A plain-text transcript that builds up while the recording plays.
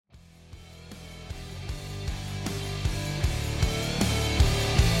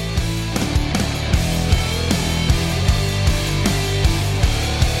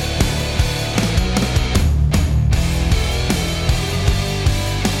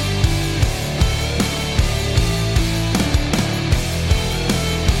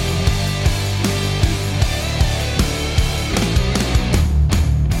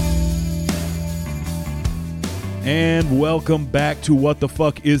And welcome back to What the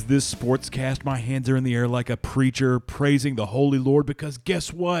Fuck Is This Sportscast. My hands are in the air like a preacher praising the Holy Lord because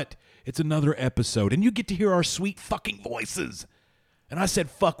guess what? It's another episode and you get to hear our sweet fucking voices. And I said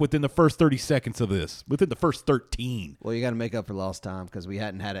fuck within the first 30 seconds of this, within the first 13. Well, you got to make up for lost time because we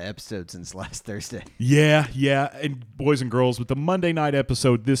hadn't had an episode since last Thursday. Yeah. And boys and girls, with the Monday night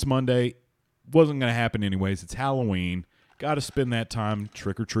episode this Monday, wasn't going to happen anyways. It's Halloween. Got to spend that time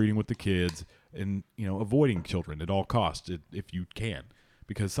trick-or-treating with the kids and, avoiding children at all costs if you can.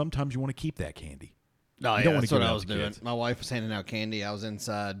 Because sometimes you want to keep that candy. No, you don't want that's to what give it I out was to doing. kids. My wife was handing out candy. I was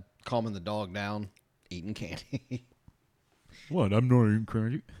inside calming the dog down, eating candy. What? I'm not eating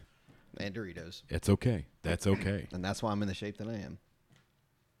candy. And Doritos. It's okay. That's okay. And that's why I'm in the shape that I am.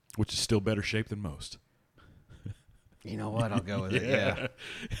 Which is still better shape than most. You know what? I'll go with it. Yeah.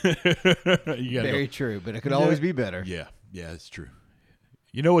 You gotta Very go. true, but it could always be better. Yeah, it's true.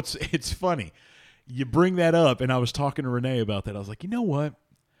 You know, it's funny. You bring that up, and I was talking to Renee about that. I was like, you know what?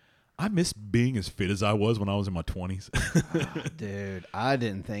 I miss being as fit as I was when I was in my 20s. Dude, I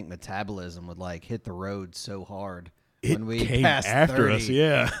didn't think metabolism would hit the road so hard It when we came passed after 30. us,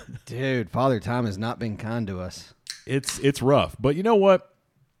 yeah. Dude, Father Time has not been kind to us. It's rough. But you know what?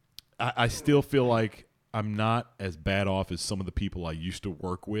 I still feel like I'm not as bad off as some of the people I used to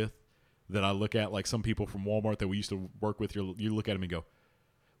work with that I look at, like some people from Walmart that we used to work with. You look at them and go,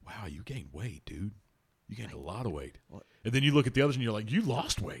 wow, you gained weight, dude. You gained a lot of weight. And then you look at the others and you're like, you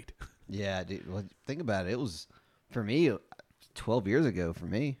lost weight. Yeah, dude. Well, think about it. It was, for me, 12 years ago for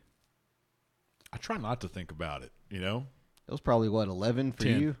me. I try not to think about it, It was probably, 11 for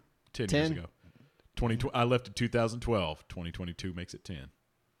 10. you? 10 years ago. I left in 2012. 2022 makes it 10.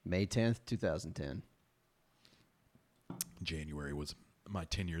 May 10th, 2010. January was my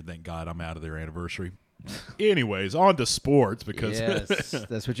 10-year. Thank God I'm out of their anniversary. Anyways, on to sports because Yes,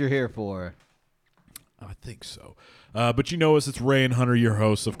 that's what you're here for. I think so. But you know us, it's Ray and Hunter, your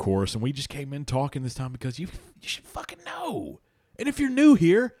hosts, of course, and we just came in talking this time because you should fucking know. And if you're new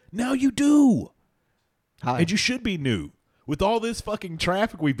here, now you do. Hi. And you should be new. With all this fucking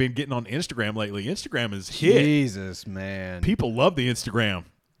traffic we've been getting on Instagram lately, Instagram is hit. Jesus, man. People love the Instagram.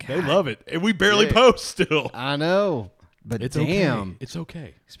 They God. love it. And we barely Yeah. post still. I know, but It's damn. okay. It's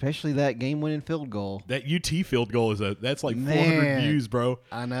okay. Especially that game-winning field goal. That UT field goal that's like 400 Man. views, bro.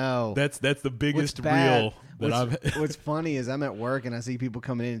 I know. That's the biggest What's bad- reel that I've. What's funny is I'm at work and I see people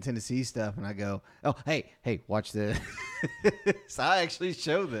coming in Tennessee stuff, and I go, "Oh, hey, watch this." So I actually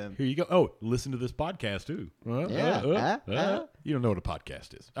show them. Here you go. Oh, listen to this podcast too. Yeah. You don't know what a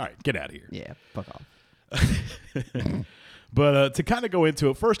podcast is. All right, get out of here. Yeah, fuck off. But to kind of go into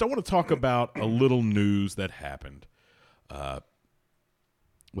it, first I want to talk about a little news that happened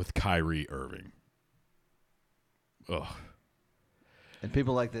with Kyrie Irving. Ugh. And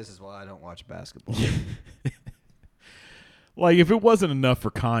people like this is why I don't watch basketball. Like, if it wasn't enough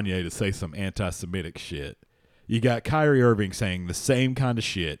for Kanye to say some anti-Semitic shit, you got Kyrie Irving saying the same kind of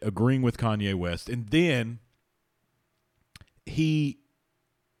shit, agreeing with Kanye West, and then he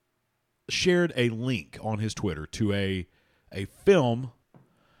shared a link on his Twitter to a film.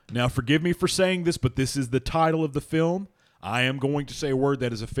 Now, forgive me for saying this, but this is the title of the film. I am going to say a word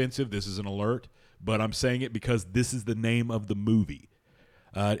that is offensive. This is an alert, but I'm saying it because this is the name of the movie.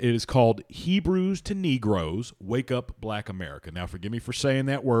 It is called Hebrews to Negroes, Wake Up Black America. Now, forgive me for saying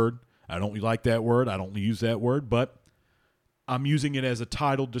that word. I don't like that word. I don't use that word, but I'm using it as a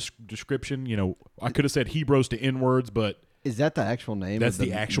title description. I could have said Hebrews to N-words, but Is that the actual name? that's of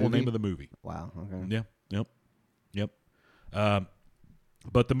the actual movie? name of the movie. Wow. Okay. Yeah. Yep.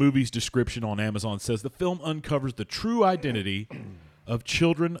 But the movie's description on Amazon says the film uncovers the true identity of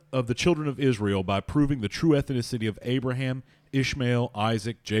the children of Israel by proving the true ethnicity of Abraham, Ishmael,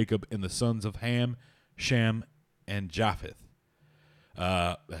 Isaac, Jacob, and the sons of Ham, Shem, and Japheth.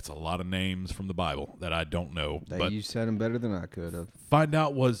 That's a lot of names from the Bible that I don't know. But You said them better than I could have. find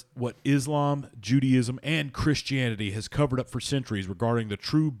out what Islam, Judaism, and Christianity has covered up for centuries regarding the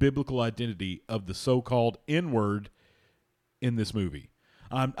true biblical identity of the so-called N-word in this movie.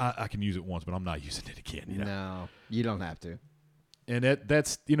 I can use it once, but I'm not using it again. No, you don't have to. And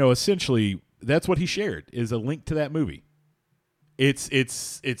that's essentially that's what he shared is a link to that movie. It's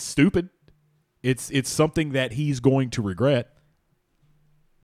stupid. It's something that he's going to regret.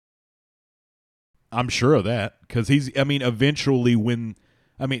 I'm sure of that because eventually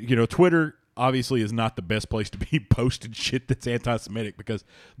Twitter obviously is not the best place to be posting shit that's anti-Semitic because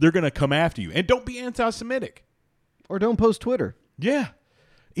they're going to come after you. And don't be anti-Semitic. Or don't post Twitter. Yeah.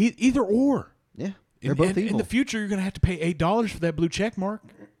 Either or. Yeah, they're both evil. In the future, you're going to have to pay $8 for that blue check mark.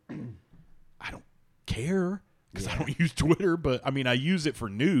 I don't care because I don't use Twitter, but I use it for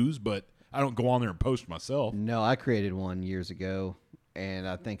news, but I don't go on there and post myself. No, I created one years ago, and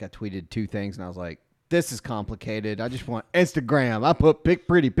I think I tweeted 2 things, and I was like, this is complicated. I just want Instagram. I put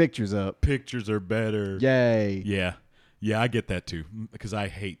pretty pictures up. Pictures are better. Yay. Yeah. Yeah, I get that too. Because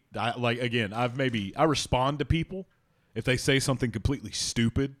I respond to people if they say something completely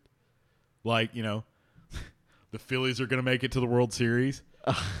stupid. Like, the Phillies are going to make it to the World Series.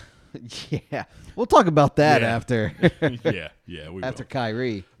 Yeah. We'll talk about that after. Yeah. We after will.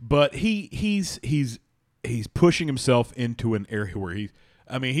 Kyrie. But he's pushing himself into an area where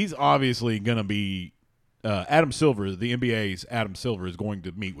he's obviously going to be Adam Silver, the NBA's Adam Silver, is going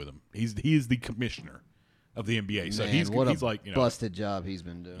to meet with him. He is the commissioner of the NBA. So Man, he's like, busted job he's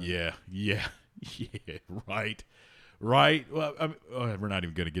been doing. Yeah, right. Well, we're not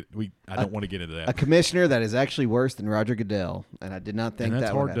even going to get. I don't want to get into that. A commissioner that is actually worse than Roger Goodell, and I did not think and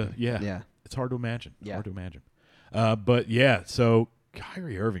that's that hard would to. happen. Yeah, it's hard to imagine. Yeah. Hard to imagine. But yeah, so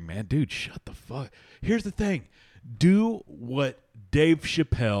Kyrie Irving, man, dude, shut the fuck. Here's the thing: do what Dave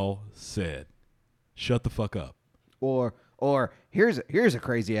Chappelle said. Shut the fuck up. Or here's a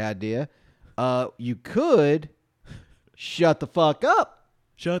crazy idea. You could shut the fuck up.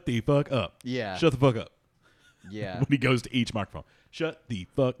 Shut the fuck up. Yeah. Shut the fuck up. Yeah. When he goes to each microphone. Shut the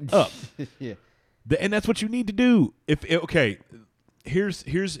fuck up. Yeah. And that's what you need to do. Here's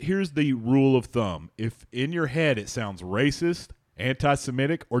the rule of thumb. If in your head it sounds racist,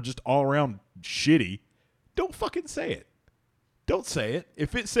 anti-Semitic, or just all around shitty, don't fucking say it. Don't say it.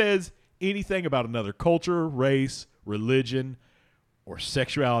 If it says anything about another culture, race, religion, or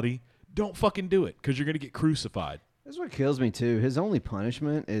sexuality, don't fucking do it because you're going to get crucified. That's what kills me too. His only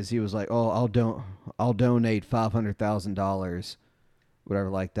punishment is he was like, "Oh, I'll donate $500,000, whatever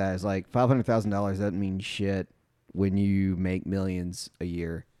like that." It's like $500,000 doesn't mean shit when you make millions a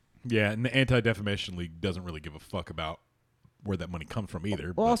year. Yeah, and the Anti-Defamation League doesn't really give a fuck about where that money comes from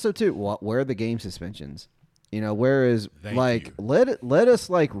either. Well, also too, where are the game suspensions? Whereas Thank you. let us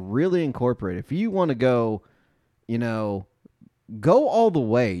really incorporate. If you want to go, go all the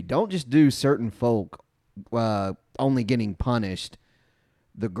way. Don't just do certain folk only getting punished,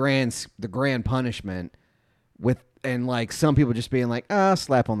 the grand punishment and like some people just being like,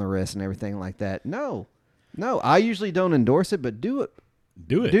 slap on the wrist and everything like that. No, I usually don't endorse it, but do it.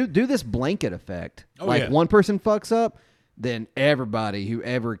 Do it. Do this blanket effect. Oh, like yeah. one person fucks up, then everybody who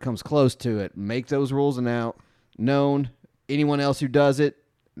ever comes close to it, make those rules known. Anyone else who does it,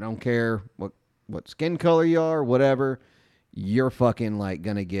 don't care what skin color you are, whatever, you're fucking like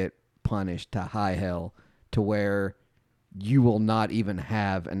gonna get punished to high hell, to where you will not even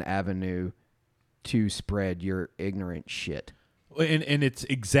have an avenue to spread your ignorant shit. And it's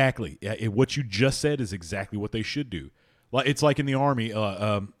exactly what you just said is exactly what they should do. Like it's like in the Army.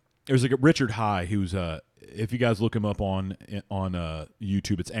 There's like Richard High, who's if you guys look him up on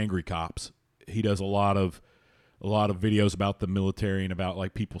YouTube, it's Angry Cops. He does a lot of videos about the military and about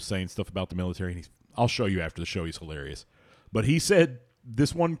like people saying stuff about the military. And I'll show you after the show. He's hilarious. But he said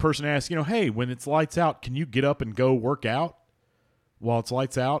this one person asked, hey, when it's lights out, can you get up and go work out while it's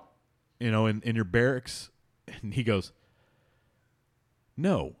lights out? In your barracks. And he goes,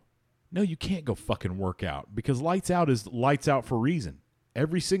 No, you can't go fucking work out because lights out is lights out for a reason.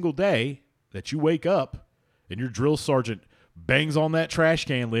 Every single day that you wake up and your drill sergeant bangs on that trash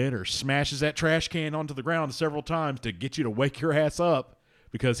can lid or smashes that trash can onto the ground several times to get you to wake your ass up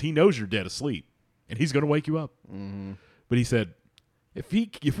because he knows you're dead asleep and he's going to wake you up. Mm-hmm. But he said, if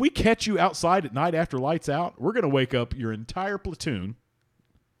we catch you outside at night after lights out, we're going to wake up your entire platoon.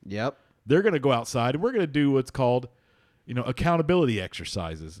 Yep. They're going to go outside and we're going to do what's called accountability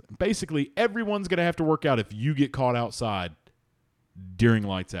exercises. Basically, everyone's going to have to work out if you get caught outside during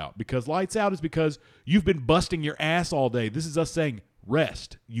lights out. Because lights out is because you've been busting your ass all day. This is us saying,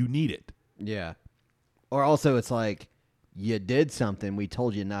 rest. You need it. Yeah. Or also it's like, you did something we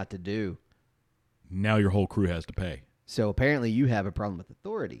told you not to do. Now your whole crew has to pay. So apparently you have a problem with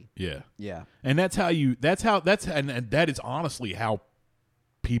authority. Yeah. Yeah. And and that is honestly how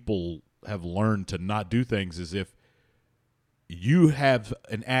people have learned to not do things, is if you have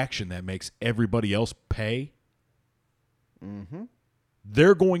an action that makes everybody else pay,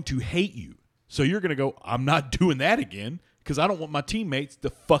 they're going to hate you. So you're going to go, I'm not doing that again because I don't want my teammates to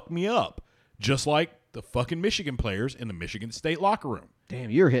fuck me up. Just like the fucking Michigan players in the Michigan State locker room. Damn,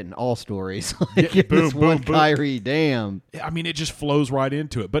 you're hitting all stories. Yeah, boom, this one boom. Kyrie, damn. I mean, it just flows right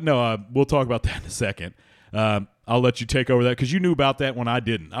into it. But no, we'll talk about that in a second. I'll let you take over that because you knew about that when I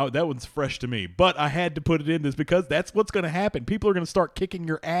didn't. That one's fresh to me. But I had to put it in this because that's what's going to happen. People are going to start kicking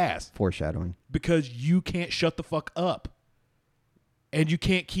your ass. Foreshadowing. Because you can't shut the fuck up. And you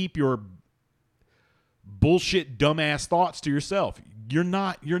can't keep your bullshit, dumbass thoughts to yourself. you're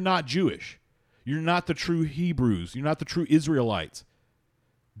not Jewish. You're not the true Hebrews. You're not the true Israelites.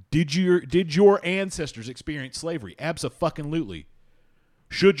 Did your ancestors experience slavery? Abso-fucking-lutely.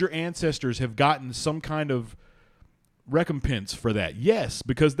 Should your ancestors have gotten some kind of recompense for that? Yes,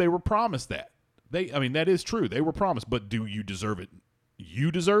 because they were promised that. That is true. They were promised, but do you deserve it?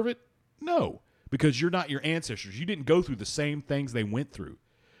 You deserve it? No, because you're not your ancestors. You didn't go through the same things they went through.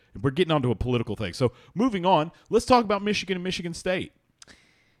 We're getting onto a political thing. So moving on, let's talk about Michigan and Michigan State.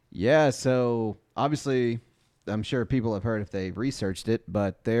 Yeah, so obviously I'm sure people have heard if they've researched it,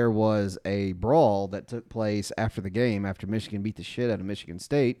 but there was a brawl that took place after the game, after Michigan beat the shit out of Michigan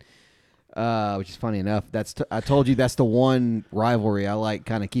State, which is funny enough. I told you that's the one rivalry I like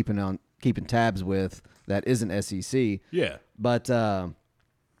kind of keeping tabs with that isn't SEC. Yeah. But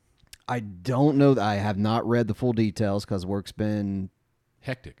I don't know. I have not read the full details because work's been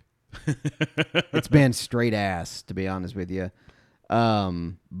hectic. It's been straight ass, to be honest with you.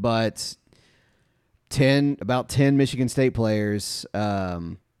 But about 10 Michigan State players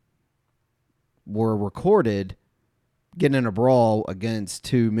were recorded getting in a brawl against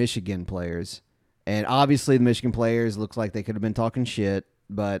 2 Michigan players. And obviously the Michigan players looks like they could have been talking shit,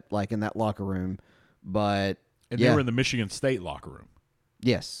 but like in that locker room. But they were in the Michigan State locker room.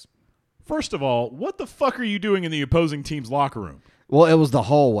 Yes. First of all, what the fuck are you doing in the opposing team's locker room? Well, it was the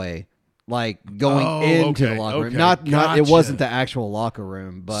hallway, like going into the locker room. Not it wasn't the actual locker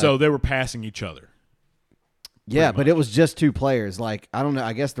room, but so they were passing each other. Yeah, but it was just 2 players. Like, I don't know,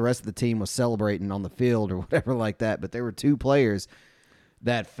 I guess the rest of the team was celebrating on the field or whatever like that, but there were 2 players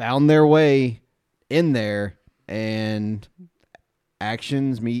that found their way in there, and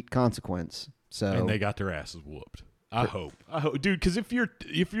actions meet consequence. And they got their asses whooped. I hope, dude. Because if you're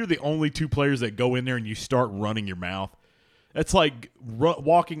the only 2 players that go in there and you start running your mouth, it's like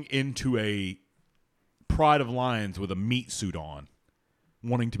walking into a Pride of Lions with a meat suit on,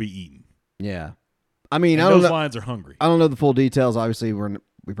 wanting to be eaten. Yeah, I mean, those lions are hungry. I don't know the full details. Obviously,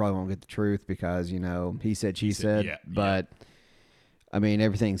 we probably won't get the truth because he said, she said. Yeah, but I mean,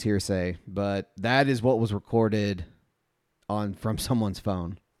 everything's hearsay. But that is what was recorded from someone's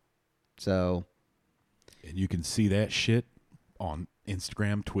phone. So. And you can see that shit on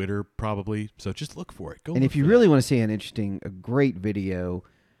Instagram, Twitter, probably. So just look for it. And if you really want to see a great video,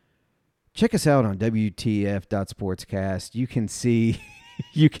 check us out on WTF.Sportscast. You can see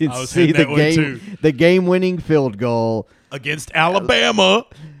the game-winning field goal against Alabama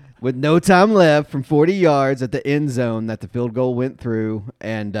with no time left from 40 yards at the end zone that the field goal went through,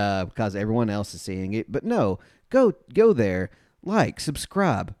 and because everyone else is seeing it. But no, go there. Like,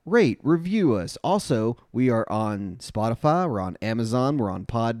 subscribe, rate, review us. Also, we are on Spotify, we're on Amazon, we're on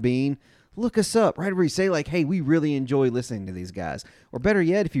Podbean. Look us up right where you say, like, hey, we really enjoy listening to these guys. Or better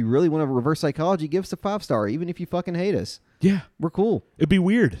yet, if you really want to reverse psychology, give us a 5-star, even if you fucking hate us. Yeah. We're cool. It'd be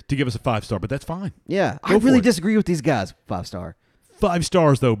weird to give us a 5-star, but that's fine. Yeah. I really disagree with these guys. 5-star. 5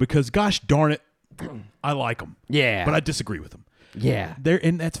 stars, though, because gosh darn it, I like them. Yeah. But I disagree with them. Yeah.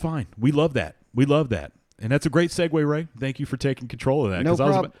 And that's fine. We love that. And that's a great segue, Ray. Thank you for taking control of that. No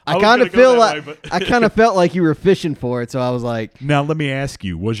problem. I kind of felt like you were fishing for it, so I was like. Now let me ask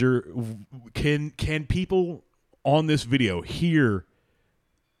you: can people on this video hear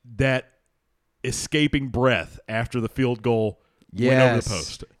that escaping breath after the field goal went over the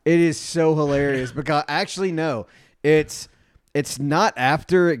post? It is so hilarious because actually no, it's not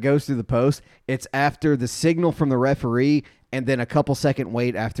after it goes through the post. It's after the signal from the referee. And then a couple second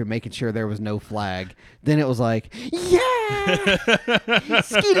wait after making sure there was no flag. Then it was like, yeah,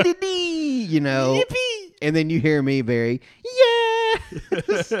 skiddy, Yippee! And then you hear me, Barry, yeah.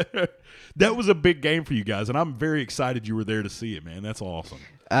 That was a big game for you guys, and I'm very excited you were there to see it, man. That's awesome.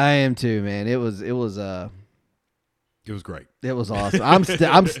 I am too, man. It was great. It was awesome.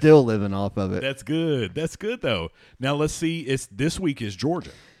 I'm still living off of it. That's good. That's good though. Now let's see. This week is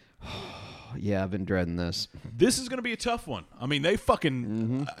Georgia. Yeah, I've been dreading this. This is going to be a tough one. I mean, they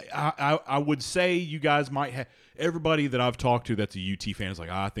fucking. I would say you guys might have everybody that I've talked to that's a UT fan is like,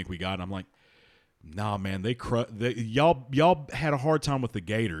 I think we got it. I'm like, nah, man. Y'all had a hard time with the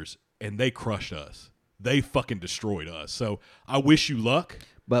Gators, and they crushed us. They fucking destroyed us. So I wish you luck.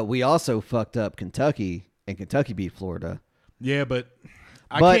 But we also fucked up Kentucky, and Kentucky beat Florida. Yeah, but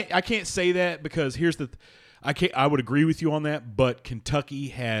I can't say that because here's the. I would agree with you on that, but Kentucky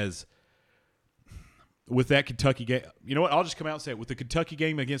has. With that Kentucky game, you know what? I'll just come out and say it. With the Kentucky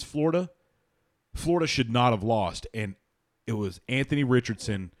game against Florida, Florida should not have lost. And it was Anthony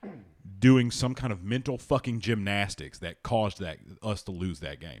Richardson doing some kind of mental fucking gymnastics that caused us to lose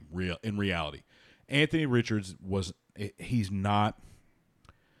that game. In reality, Anthony Richards he's not.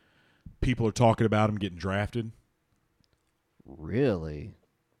 People are talking about him getting drafted. Really?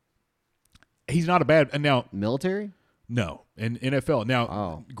 He's not a bad. And now, Military? no, in NFL.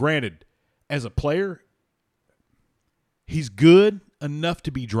 Now, granted, as a player, he's good enough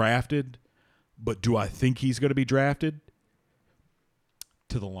to be drafted, but do I think he's going to be drafted?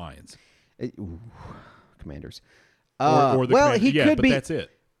 To the Lions. Commanders. Or the well, he could but be. That's it.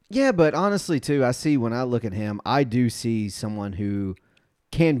 Yeah, but honestly, too, I see when I look at him, I do see someone who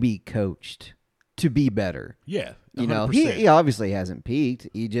can be coached to be better. Yeah, 100%. You know, he obviously hasn't peaked.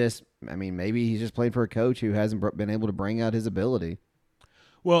 Maybe he's just playing for a coach who hasn't been able to bring out his ability.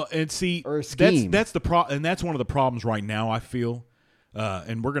 Well, and see, Or a scheme. that's the and that's one of the problems right now. I feel,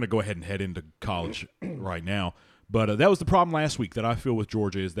 and we're going to go ahead and head into college right now. But that was the problem last week that I feel with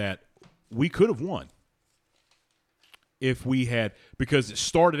Georgia is that we could have won if we had, because it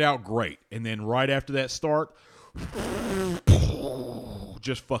started out great, and then right after that start,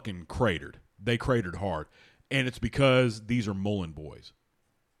 just fucking cratered. They cratered hard, and it's because these are Mullen boys.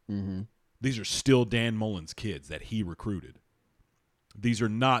 Mm-hmm. These are still Dan Mullen's kids that he recruited. These are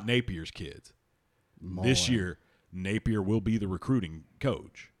not Napier's kids. Mullen. This year, Napier will be the recruiting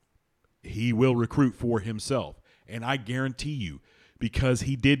coach. He will recruit for himself. And I guarantee you, because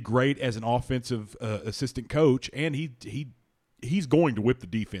he did great as an offensive assistant coach, and he's going to whip the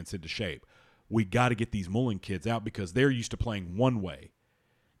defense into shape. We got to get these Mullen kids out because they're used to playing one way,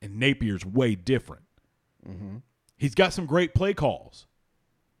 and Napier's way different. Mm-hmm. He's got some great play calls.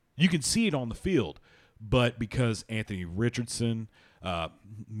 You can see it on the field, but because Anthony Richardson,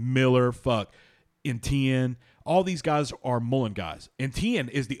 Miller, Etienne, all these guys are Mullen guys. Etienne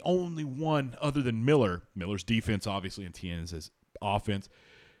is the only one other than Miller. Miller's defense, obviously, Etienne is his offense.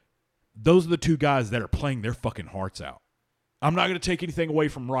 Those are the two guys that are playing their fucking hearts out. I'm not going to take anything away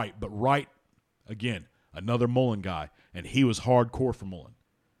from Wright, but Wright, again, another Mullen guy, and he was hardcore for Mullen.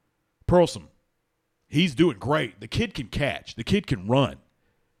 Perlson, he's doing great. The kid can catch. The kid can run.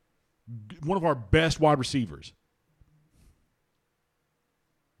 One of our best wide receivers.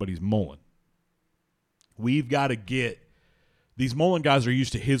 But he's Mullen. We've got to get – these Mullen guys are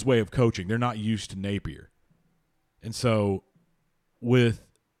used to his way of coaching. They're not used to Napier. And so with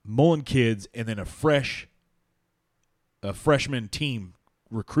Mullen kids and then a freshman team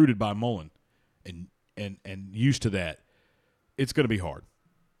recruited by Mullen and used to that, it's going to be hard.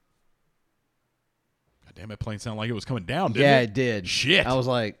 God damn, that plane sounded like it was coming down, didn't it? Yeah, it did. Shit. I was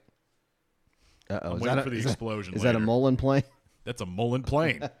like, uh-oh. I'm waiting for the explosion Is that a later. Mullen plane? That's a Mullen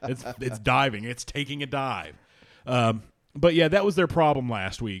plane. It's diving. It's taking a dive. But yeah, that was their problem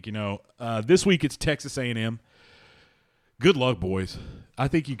last week. You know, this week it's Texas A&M. Good luck, boys. I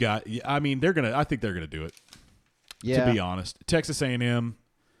think you got. I mean, I think they're gonna do it. Yeah. To be honest, Texas A&M,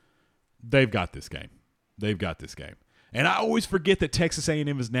 they've got this game. And I always forget that Texas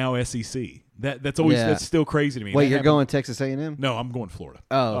A&M is now SEC. That's still crazy to me. Wait, you're going Texas A&M? No, I'm going Florida.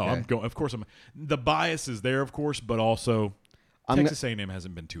 Oh, okay. I'm going. Of course, the bias is there, of course, but also. Texas A&M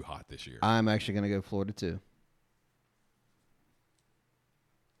hasn't been too hot this year. I'm actually going to go Florida, too.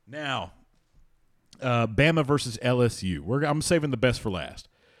 Now, Bama versus LSU. I'm saving the best for last.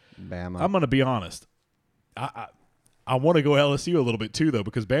 Bama. I'm going to be honest. I want to go LSU a little bit, too, though,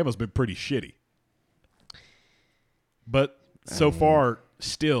 because Bama's been pretty shitty. But so far,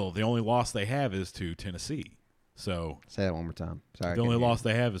 still, the only loss they have is to Tennessee. So say that one more time. Sorry. The only loss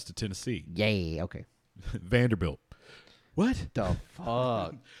they have is to Tennessee. Yay. Okay. Vanderbilt. What the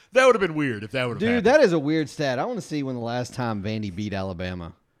fuck? That would have been weird if that would have happened. Dude, that is a weird stat. I want to see when the last time Vandy beat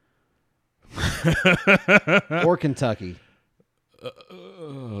Alabama. Or Kentucky.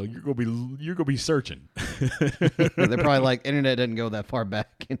 You're gonna be searching. They're probably like, internet doesn't go that far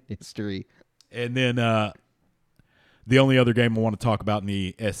back in history. And then the only other game I want to talk about in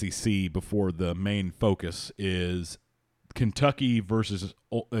the SEC before the main focus is Kentucky versus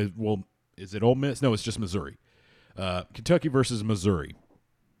is it Ole Miss? No, it's just Missouri. Kentucky versus Missouri.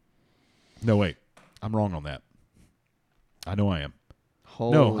 No, wait. I'm wrong on that. I know I am.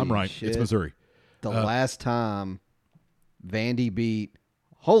 Holy I'm right. Shit. It's Missouri. The last time Vandy beat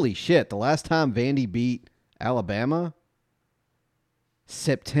Alabama,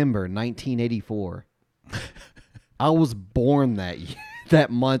 September 1984. I was born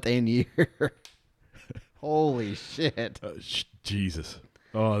that month and year. Holy shit. Jesus.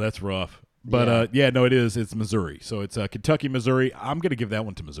 Oh, that's rough. But, it is. It's Missouri. So it's Kentucky, Missouri. I'm going to give that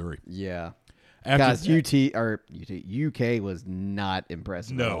one to Missouri. Yeah. Guys, UK was not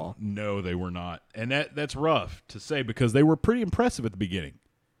impressive at all. No, they were not. And that's rough to say because they were pretty impressive at the beginning.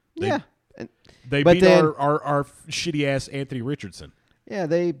 They beat our shitty-ass Anthony Richardson. Yeah,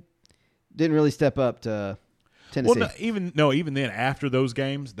 they didn't really step up to Tennessee. Well, even then, after those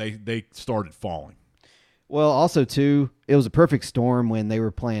games, they started falling. Well, also too, it was a perfect storm when they were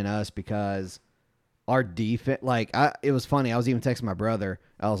playing us because our defense, it was funny. I was even texting my brother.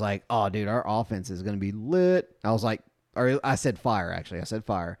 I was like, "Oh, dude, our offense is going to be lit." I was like, or I said fire. Actually, I said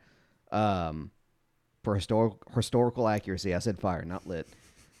fire. For historical accuracy, I said fire, not lit.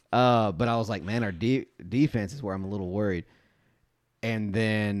 But I was like, man, our defense is where I'm a little worried. And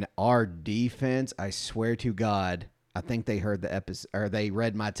then our defense, I swear to God, I think they heard the episode, or they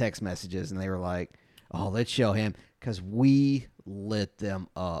read my text messages, and they were like, "Oh, let's show him," because we lit them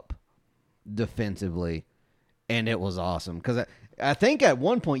up defensively, and it was awesome. Because I think at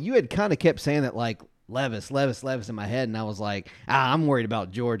one point you had kind of kept saying that like Levis in my head, and I was like, I'm worried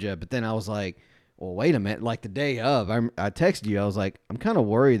about Georgia. But then I was like, well, wait a minute. Like the day of, I texted you. I was like, I'm kind of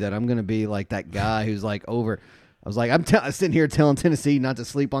worried that I'm going to be like that guy who's like over. I was like, I'm sitting here telling Tennessee not to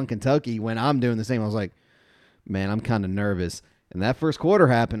sleep on Kentucky when I'm doing the same. I was like, man, I'm kind of nervous. And that first quarter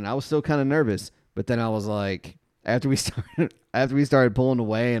happened, and I was still kind of nervous. But then I was like, after we started pulling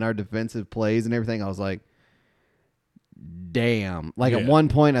away and our defensive plays and everything, I was like, damn. Like at one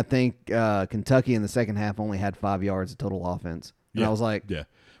point, I think Kentucky in the second half only had 5 yards of total offense. And I was like, yeah.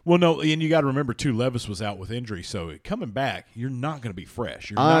 Well, no, and you got to remember, too, Levis was out with injury, so coming back, you're not going to be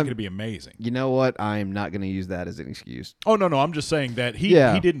fresh. You're not going to be amazing. You know what? I am not going to use that as an excuse. Oh, no, I'm just saying that he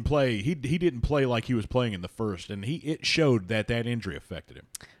didn't play. He didn't play like he was playing in the first, and it showed that injury affected him.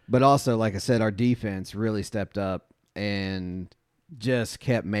 But also, like I said, our defense really stepped up and just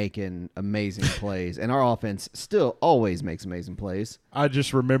kept making amazing plays, and our offense still always makes amazing plays. I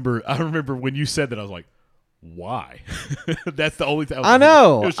remember when you said that, I was like, why? That's the only thing. I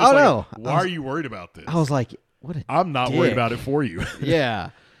know. I know. Why are you worried about this? I was like, what a I'm not dick. worried about it for you.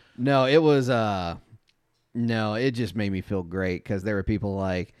 Yeah. No, it was no, it just made me feel great because there were people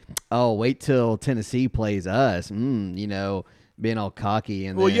like, oh, wait till Tennessee plays us. Being all cocky.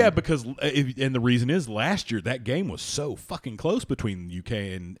 And yeah, because and the reason is last year that game was so fucking close between UK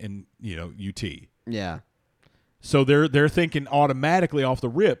and UT. Yeah. So they're thinking automatically off the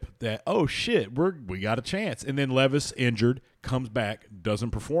rip that, oh shit, we got a chance. And then Levis injured, comes back,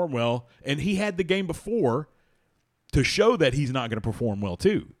 doesn't perform well, and he had the game before to show that he's not going to perform well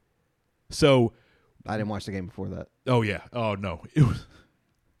too. So I didn't watch the game before that. Oh yeah. Oh no. It was.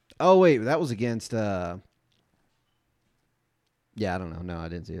 Oh wait, that was against. Yeah, I don't know. No, I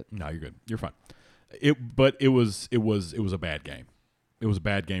didn't see it. No, you're good. You're fine. But it was a bad game. It was a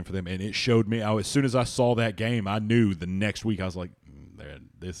bad game for them, and it showed me. As soon as I saw that game, I knew the next week I was like,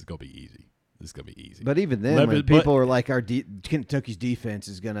 "This is gonna be easy. This is gonna be easy." But even then, when people are like, Kentucky's defense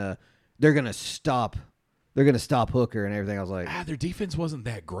is they're gonna stop Hooker and everything. I was like, their defense wasn't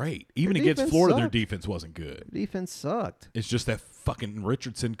that great. Even against Florida, their defense wasn't good. Defense sucked. It's just that fucking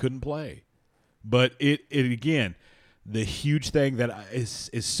Richardson couldn't play. But it again, the huge thing that as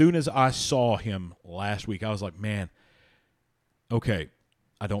soon as I saw him last week, I was like, man. Okay,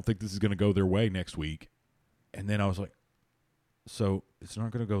 I don't think this is going to go their way next week. And then I was like, so it's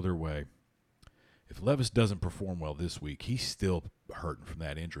not going to go their way. If Levis doesn't perform well this week, he's still hurting from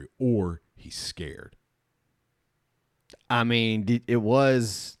that injury, or he's scared. I mean, it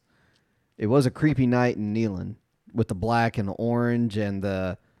was a creepy night in Neyland with the black and the orange and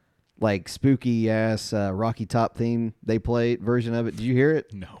the spooky ass Rocky Top theme they played version of it. Did you hear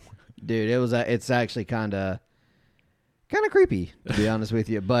it? No, dude. It's actually kind of creepy, to be honest with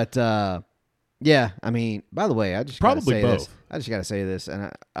you. But yeah, I mean, by the way, I just probably both. I just gotta say this,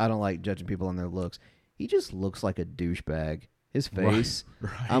 and I don't like judging people on their looks. He just looks like a douchebag. His face,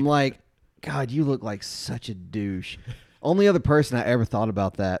 right. I'm like, God, you look like such a douche. Only other person I ever thought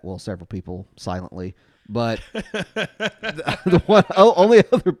about that, well, several people silently, but only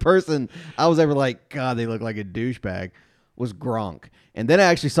other person I was ever like, God, they look like a douchebag, was Gronk. And then I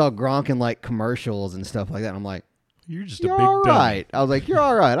actually saw Gronk in commercials and stuff like that. And I'm like, you're just you're a big all dummy. right. I was like, you're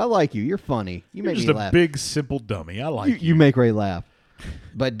all right. I like you. You're funny. You make just me a laugh. Big simple dummy. I like you. You make Ray laugh.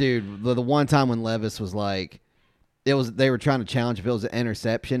 But dude, the one time when Levis was like, they were trying to challenge if it was an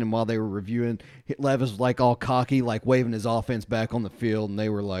interception, and while they were reviewing, Levis was all cocky, waving his offense back on the field, and they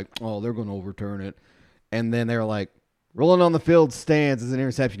were like, oh, they're going to overturn it. And then they were like, rolling on the field stands as an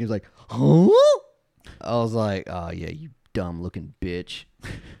interception. He was like, huh? I was like, oh yeah, you dumb looking bitch.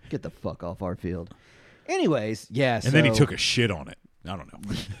 Get the fuck off our field. Anyways, yeah. And then he took a shit on it. I don't know.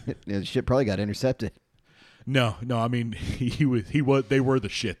 The shit probably got intercepted. No. I mean, he was. They were the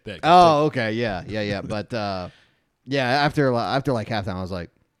shit that. Oh, okay, yeah. But yeah, after halftime, I was like,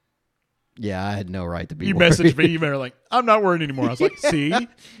 yeah, I had no right to be. You worried. messaged me. You were like, I'm not worried anymore. I was like, see,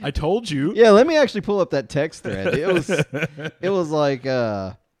 I told you. Yeah, let me actually pull up that text thread. It was like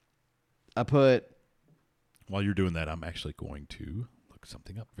I put. While you're doing that, I'm actually going to look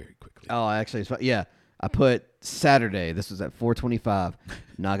something up very quickly. Oh, actually, yeah. I put Saturday. This was at 4:25.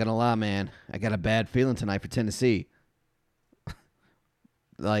 Not gonna lie, man. I got a bad feeling tonight for Tennessee.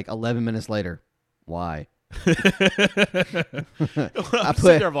 Like 11 minutes later. Why? I'm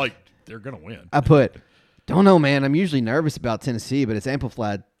sitting there, I'm like, they're gonna win. I put, don't know, man. I'm usually nervous about Tennessee, but it's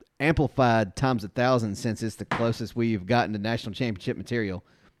amplified times 1,000 since it's the closest we've gotten to national championship material.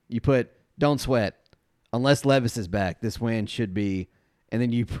 You put, don't sweat. Unless Levis is back, this win should be. And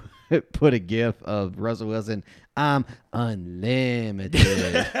then you put a gif of Russell Wilson. I'm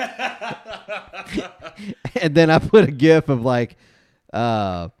unlimited. And then I put a gif of like,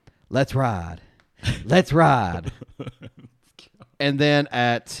 let's ride. Let's ride. And then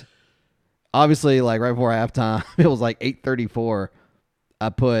at, obviously, like right before halftime, it was like 8:34. I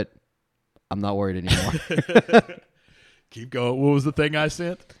put, I'm not worried anymore. Keep going. What was the thing I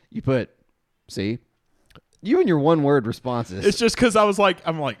sent? You put, see? You and your one-word responses. It's just because I'm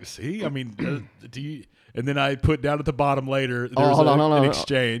like, see? I mean, do you? And then I put down at the bottom later, there's an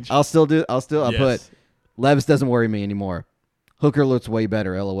exchange. I Yes. put, Levis doesn't worry me anymore. Hooker looks way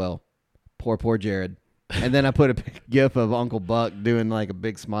better, LOL. Poor Jared. And then I put a gif of Uncle Buck doing like a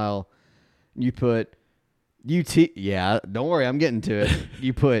big smile. You put, UT, yeah, don't worry, I'm getting to it.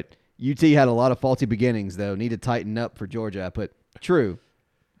 You put, UT had a lot of faulty beginnings, though. Need to tighten up for Georgia. I put, true.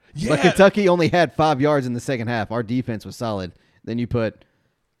 Yeah. But Kentucky only had 5 yards in the second half. Our defense was solid. Then you put,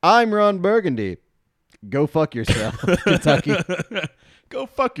 I'm Ron Burgundy. Go fuck yourself, Kentucky. Go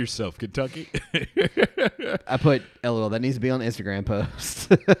fuck yourself, Kentucky. I put, LOL, that needs to be on the Instagram post.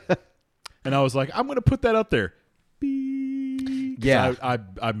 And I was like, I'm going to put that up there. Beep. Yeah.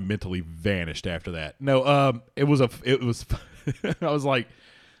 I mentally vanished after that. No, it was I was like,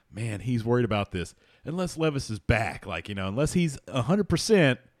 man, he's worried about this. Unless Levis is back, like, unless he's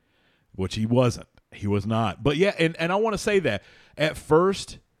 100%, which he wasn't. He was not. But yeah, and I want to say that at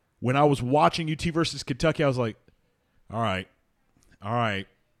first, when I was watching UT versus Kentucky, I was like, all right,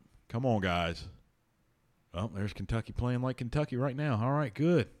 come on, guys. Well, there's Kentucky playing like Kentucky right now. All right,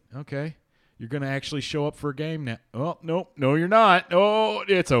 good. Okay. You're going to actually show up for a game now. Oh, nope. No, you're not. Oh,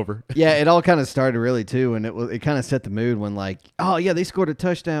 it's over. Yeah, it all kind of started really, too, and it kind of set the mood when, like, oh, yeah, they scored a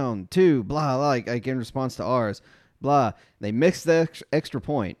touchdown, too, blah, like in response to ours, blah. They mixed the extra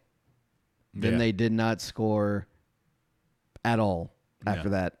point. Then they did not score at all after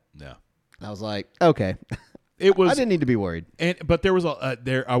that. No. I was like, okay. It was. I didn't need to be worried. But there was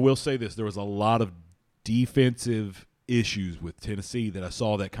I will say this. There was a lot of defensive issues with Tennessee that I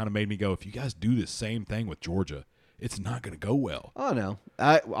saw that kind of made me go, if you guys do this same thing with Georgia, it's not going to go well. Oh, no.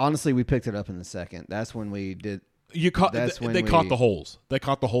 Honestly, we picked it up in the second. That's when we did. They caught the holes. They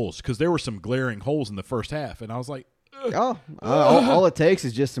caught the holes because there were some glaring holes in the first half, and I was like, ugh. All it takes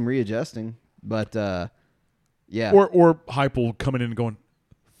is just some readjusting. But, yeah. Or Heupel coming in and going,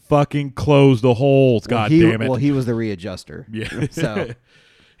 fucking close the holes, damn it. Well, he was the readjuster. Yeah. So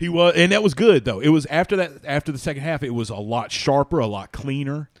he was, and that was good though. It was after the second half, it was a lot sharper, a lot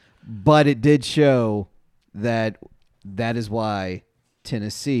cleaner. But it did show that is why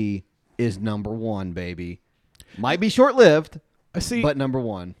Tennessee is number one, baby. Might be short-lived, but number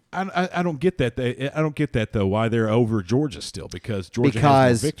one. I don't get that. I don't get that though. Why they're over Georgia still? Because Georgia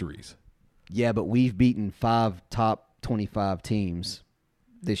has more victories. Yeah, but we've beaten 5 top 25 teams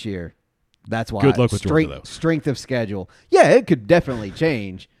this year. That's why. Good luck with Georgia, though. Strength of schedule. Yeah, it could definitely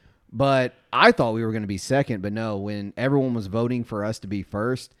change. But I thought we were going to be second. But no, when everyone was voting for us to be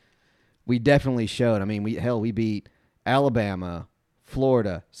first, we definitely showed. I mean, we beat Alabama,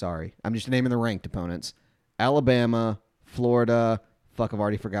 Florida. Sorry, I'm just naming the ranked opponents. Alabama, Florida. Fuck, I've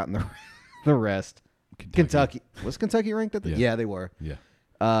already forgotten the rest. Kentucky. Was Kentucky ranked at the? Yeah, they were. Yeah.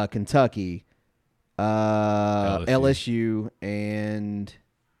 Kentucky, LSU, and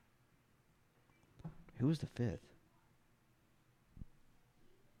who was the fifth?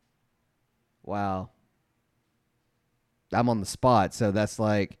 Wow. I'm on the spot, so that's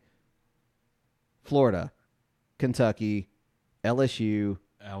like Florida, Kentucky, LSU,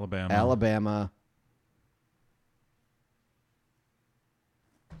 Alabama.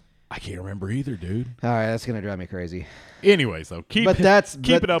 I can't remember either, dude. All right, that's gonna drive me crazy. Anyways, though, keep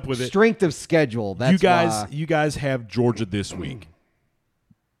it up with it. Strength of schedule. That's you guys have Georgia this week.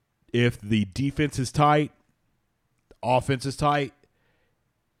 If the defense is tight, offense is tight,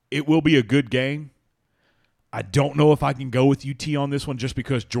 it will be a good game. I don't know if I can go with UT on this one just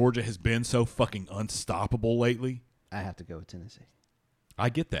because Georgia has been so fucking unstoppable lately. I have to go with Tennessee. I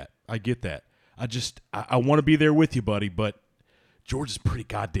get that. I want to be there with you, buddy, but Georgia's pretty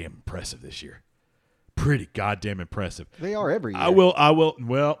goddamn impressive this year. Pretty goddamn impressive. They are every year. I will.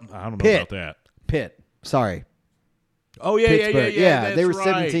 Well, I don't know about that. Pitt. Sorry. Oh, yeah. Pittsburgh. Yeah. They were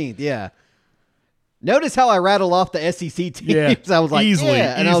right. 17th. Yeah. Notice how I rattle off the SEC teams. Yeah, I was like, easily,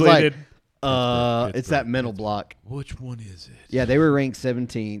 yeah. And I was easily like, did. it's that mental block. Which one is it? Yeah, they were ranked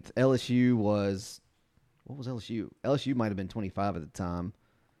 17th. LSU was, what was LSU? LSU might have been 25 at the time.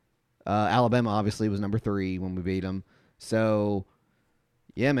 Alabama obviously was number 3 when we beat them. So,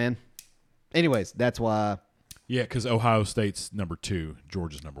 yeah, man. Anyways, that's why. Yeah, because Ohio State's number 2,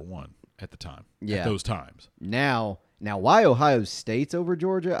 Georgia's number 1 at the time. Yeah. At those times. Now why Ohio State's over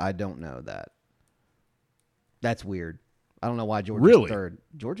Georgia, I don't know that. That's weird. I don't know why Georgia's Really? 3rd.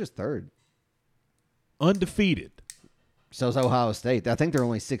 Georgia's 3rd. Undefeated. So is Ohio State. I think there are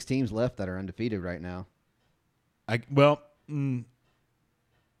only 6 teams left that are undefeated right now. I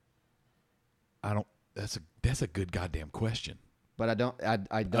don't. That's a good goddamn question. But I don't.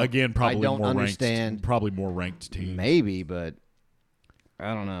 Again, probably I don't more understand. ranked. Probably more ranked teams. Maybe, but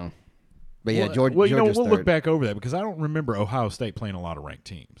I don't know. But yeah, Well, Georgia. Well, Georgia's we'll 3rd. look back over that because I don't remember Ohio State playing a lot of ranked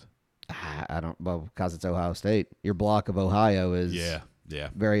teams. I don't. Well, because it's Ohio State. Your block of Ohio is Yeah.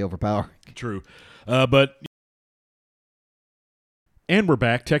 very overpowering. True. And we're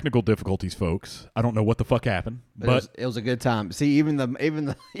back. Technical difficulties, folks. I don't know what the fuck happened, but it was a good time. See, even the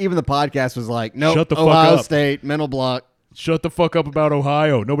podcast was like, no, Shut the fuck Ohio up. State mental block. shut the fuck up about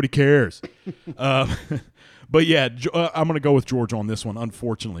Ohio. Nobody cares. But yeah, I'm going to go with Georgia on this one.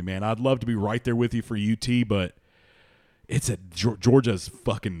 Unfortunately, man, I'd love to be right there with you for UT, but Georgia's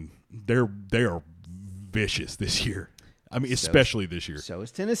fucking. They are vicious this year. I mean, especially this year. So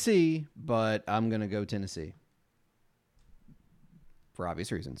is Tennessee, but I'm gonna go Tennessee for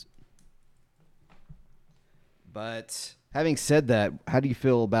obvious reasons. But having said that, how do you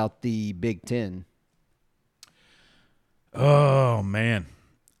feel about the Big Ten? Oh man,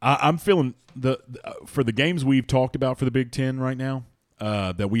 I'm feeling for the games we've talked about for the Big Ten right now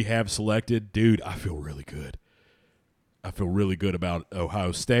that we have selected, dude. I feel really good. I feel really good about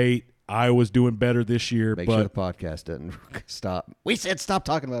Ohio State. Iowa's doing better this year, Make but sure the podcast doesn't stop. We said stop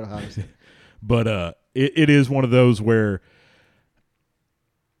talking about Ohio State. but it is one of those where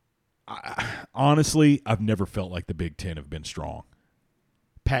honestly, I've never felt like the Big Ten have been strong.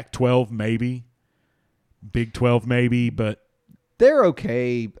 Pac-12 maybe, Big 12 maybe, but They're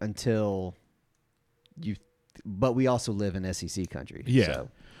okay until you. But we also live in SEC country. yeah. So.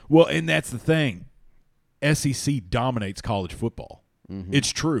 Well, and that's the thing. SEC dominates college football. Mm-hmm. It's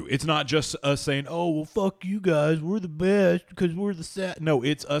true. It's not just us saying, "Oh, well, fuck you guys. We're the best because we're the set." No,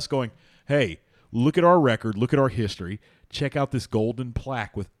 it's us going, "Hey, look at our record. Look at our history. Check out this golden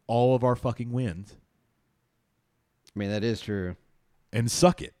plaque with all of our fucking wins, I mean, that is true. and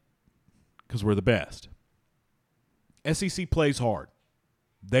suck it because we're the best." SEC plays hard.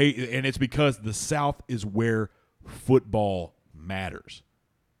 And it's because the South is where football matters.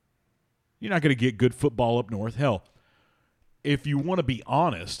 You're not going to get good football up north. Hell, if you want to be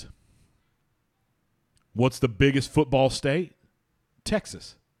honest, what's the biggest football state?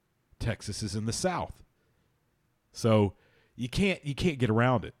 Texas. Texas is in the South. So you can't get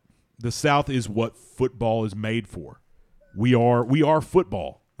around it. The South is what football is made for. We are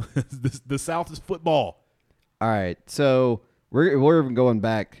football. The South is football. All right, so we're going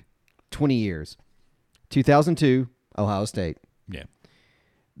back 20 years. 2002, Ohio State. Yeah.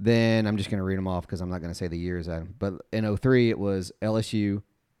 Then I'm just going to read them off because I'm not going to say the years. But in 2003, it was LSU.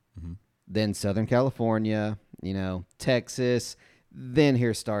 Mm-hmm. Then Southern California, Texas. Then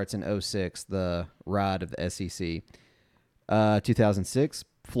here starts in 2006, the ride of the SEC. 2006,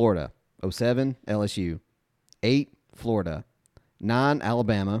 Florida. 2007, LSU. 8, Florida. 9,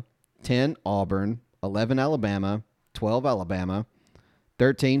 Alabama. 10, Auburn. 11, Alabama. 12, Alabama.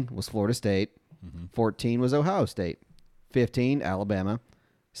 13 was Florida State. Mm-hmm. 14 was Ohio State. 15, Alabama.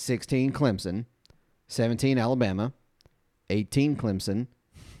 16, Clemson. 17, Alabama. 18, Clemson.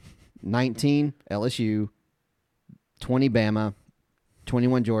 19, LSU. 20, Bama.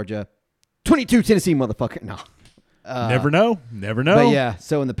 21, Georgia. 22, Tennessee, motherfucker. No. Never know. Never know. But yeah,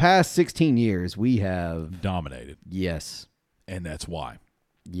 so in the past 16 years, we have. Dominated. Yes. And that's why.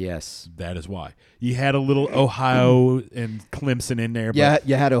 Yes. That is why. You had a little Ohio and Clemson in there. But Yeah,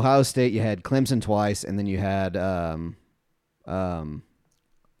 you had Ohio State, you had Clemson twice, and then you had Clemson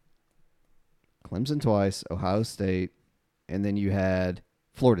twice, Ohio State, and then you had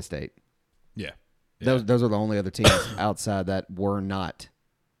Florida State. Yeah. Those are the only other teams outside that were not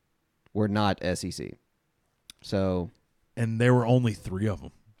SEC. So, And there were only 3 of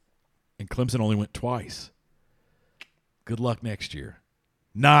them. And Clemson only went twice. Good luck next year.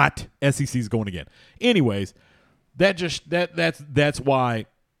 Not SEC's going again. Anyways, that's why,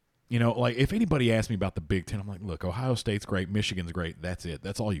 like if anybody asks me about the Big Ten, I'm like, look, Ohio State's great, Michigan's great. That's it.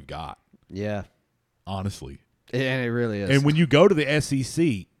 That's all you've got. yeah. Honestly. And it really is. And when you go to the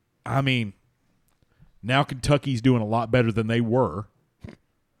SEC, I mean, Now Kentucky's doing a lot better than they were.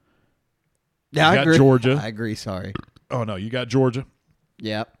 Yeah, You I got agree. Georgia. I agree. Sorry. Oh no, you got Georgia.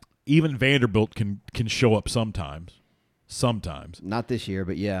 Yep. Even Vanderbilt can show up sometimes. Sometimes. Not this year,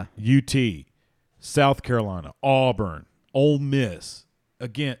 but yeah. UT, South Carolina, Auburn, Ole Miss,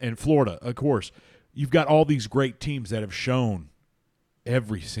 again, and Florida, of course. You've got all these great teams that have shown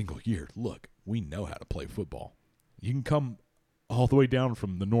every single year, look, we know how to play football. You can come all the way down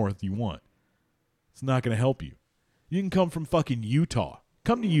from the north you want. It's not going to help you. You can come from fucking Utah.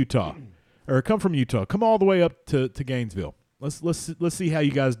 Come to Utah. Or come from Utah. Come all the way up to Gainesville. Let's see how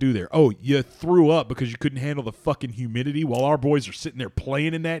you guys do there. Oh, you threw up because you couldn't handle the fucking humidity while our boys are sitting there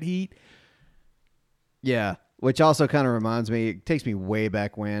playing in that heat. Yeah, which also kind of reminds me, it takes me way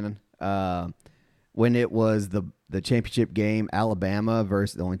back when it was the championship game, Alabama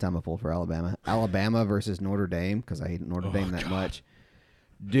versus, the only time I pulled for Alabama versus Notre Dame, because I hate Notre Dame that much.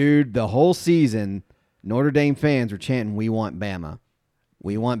 Dude, the whole season, Notre Dame fans were chanting, "We want Bama.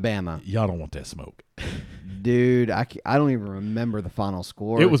 We want Bama." Y'all don't want that smoke. Dude, I don't even remember the final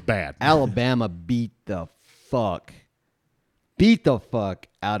score. It was bad. Alabama beat the fuck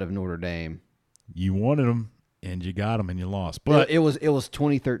out of Notre Dame. You wanted them, and you got them, and you lost. But it was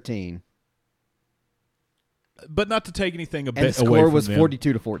 2013. But not to take anything a And bit the away score from was them.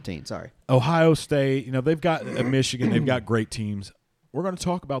 42-14. Sorry. Ohio State, they've got Michigan. They've got great teams. We're going to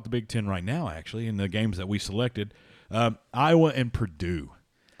talk about the Big Ten right now, actually, in the games that we selected. Iowa and Purdue.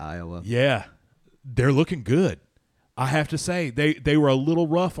 Iowa. Yeah, they're looking good. I have to say, they were a little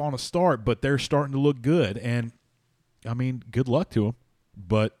rough on a start, but they're starting to look good. And, I mean, good luck to them.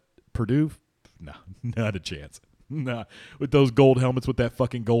 But Purdue, no, not a chance. Nah, with those gold helmets with that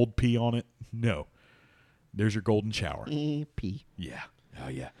fucking gold P on it, no. There's your golden shower. P. Yeah. Oh,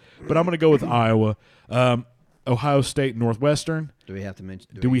 yeah. But I'm going to go with Iowa. Ohio State, Northwestern. Do we have to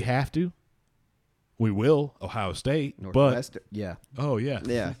mention? Do we have to? We will. Ohio State. Northwestern? Yeah. Oh, yeah.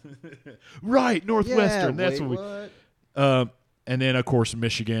 Yeah. Right. Northwestern. Yeah, That's wait, what we. And then, of course,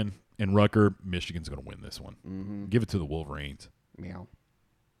 Michigan and Rutgers. Michigan's going to win this one. Mm-hmm. Give it to the Wolverines. Meow.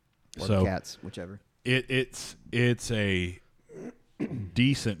 Or So, the Cats, whichever. It's a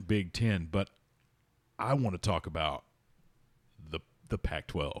decent Big Ten, but I want to talk about the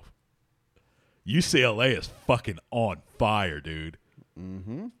Pac-12. UCLA is fucking on fire, dude.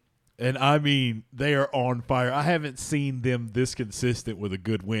 Mm-hmm. And I mean, they are on fire. I haven't seen them this consistent with a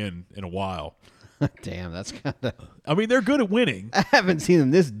good win in a while. Damn, that's kind of. I mean, they're good at winning, I haven't seen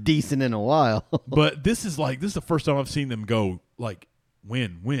them this decent in a while. but this is the first time I've seen them go like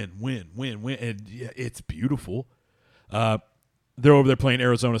win, and yeah, it's beautiful. They're over there playing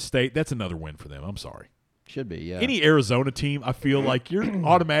Arizona State. That's another win for them. I'm sorry. Should be, yeah. Any Arizona team, I feel like you're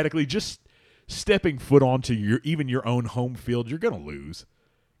automatically just stepping foot onto your own home field, you're going to lose.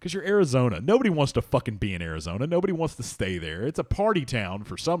 Because you're Arizona. Nobody wants to fucking be in Arizona. Nobody wants to stay there. It's a party town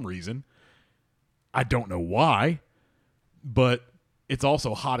for some reason. I don't know why, but it's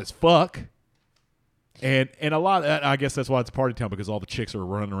also hot as fuck. And a lot of, I guess that's why it's a party town, because all the chicks are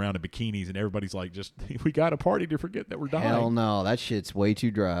running around in bikinis and everybody's like, just, we got a party to forget that we're dying. Hell no, that shit's way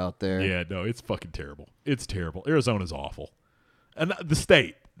too dry out there. Yeah, no, it's fucking terrible. It's terrible. Arizona's awful. And the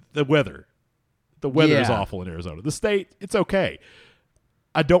state, the weather is awful in Arizona. The state, it's okay.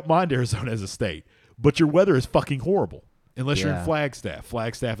 I don't mind Arizona as a state, but your weather is fucking horrible unless you're in Flagstaff.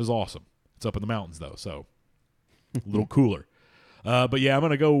 Flagstaff is awesome. It's up in the mountains, though, so a little cooler. But, yeah, I'm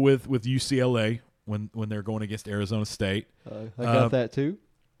going to go with UCLA when they're going against Arizona State. I got that, too.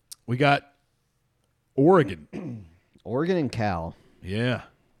 We got Oregon. Oregon and Cal. Yeah.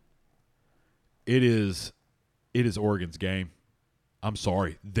 It is Oregon's game. I'm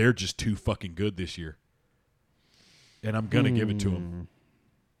sorry. They're just too fucking good this year. And I'm going to give it to them.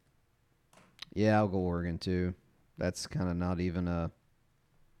 Yeah, I'll go Oregon, too. That's kind of not even a...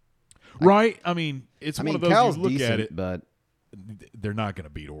 Right? I mean, it's one of those, Cal's you look decent, at it, but they're not going to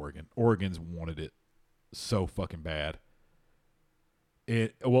beat Oregon. Oregon's wanted it so fucking bad.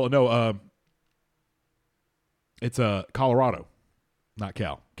 It's Colorado, not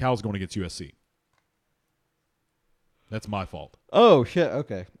Cal. Cal's going against USC. That's my fault. oh shit.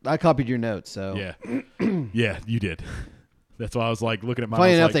 Okay, I copied your notes. So Yeah. Yeah, you did. That's why I was like looking at my.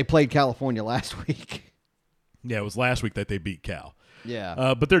 funny enough, they played California last week. Yeah, it was last week that they beat Cal.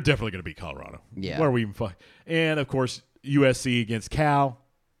 Yeah. But they're definitely going to beat Colorado. Yeah. Where are we even And of course, USC against Cal.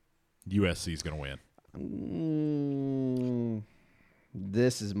 USC is going to win.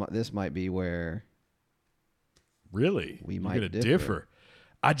 This might be where Really? we You're might gonna differ.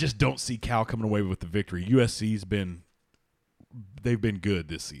 I just don't see Cal coming away with the victory. They've been good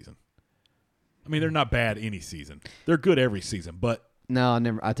this season. I mean, they're not bad any season. They're good every season, but No,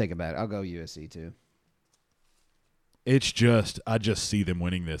 never. I take it back. I'll go USC too. It's just, I just see them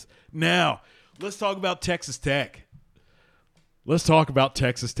winning this. Now, let's talk about Texas Tech. Let's talk about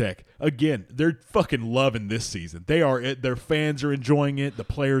Texas Tech. Again, they're fucking loving this season. Their fans are enjoying it. The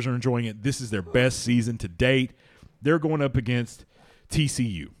players are enjoying it. This is their best season to date. They're going up against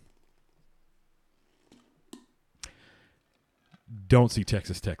TCU. Don't see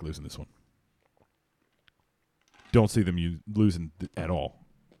Texas Tech losing this one. Don't see them losing at all.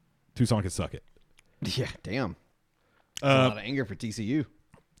 Tucson can suck it. Yeah, damn. That's a lot of anger for TCU.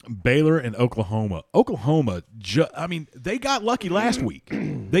 Baylor and Oklahoma. Oklahoma, they got lucky last week.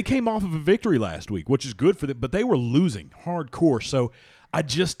 They came off of a victory last week, which is good for them, but they were losing hardcore. So I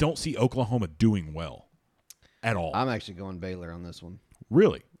just don't see Oklahoma doing well at all. I'm actually going Baylor on this one.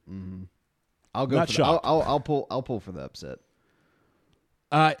 Really? Mm-hmm. I'll go. Not for shocked. I'll pull for the upset.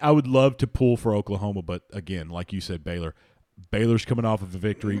 I would love to pull for Oklahoma, but again, like you said, Baylor's coming off of a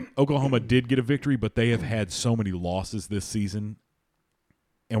victory. Oklahoma did get a victory, but they have had so many losses this season,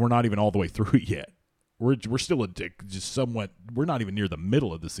 and we're not even all the way through it yet. We're still just somewhat. We're not even near the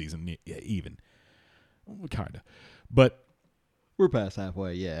middle of the season even, kind of. But we're past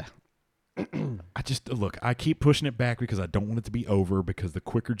halfway. Yeah. I keep pushing it back because I don't want it to be over, because the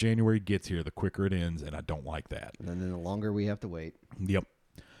quicker January gets here, the quicker it ends, and I don't like that. And then the longer we have to wait. Yep.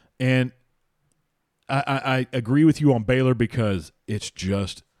 And I agree with you on Baylor because it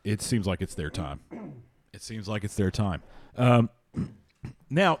seems like it's their time. It seems like it's their time.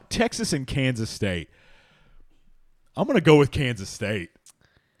 Now, Texas and Kansas State. I'm going to go with Kansas State.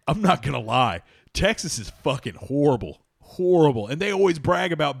 I'm not going to lie. Texas is fucking horrible. Horrible. And they always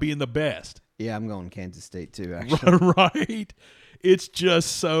brag about being the best. Yeah, I'm going Kansas State too, actually. Right? It's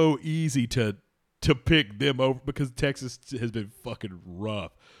just so easy to pick them over because Texas has been fucking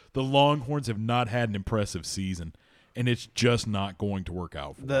rough. The Longhorns have not had an impressive season, and it's just not going to work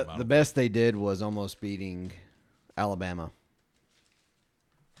out for them. The best they did was almost beating Alabama.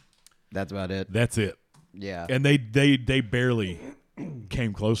 That's about it. That's it. Yeah. And they barely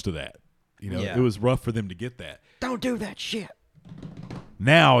came close to that. It was rough for them to get that. Don't do that shit.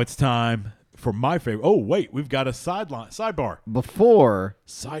 Now it's time for my favorite. Oh, wait, we've got a sidebar.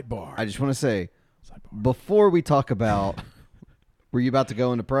 Sidebar. I just want to say, before we talk about, were you about to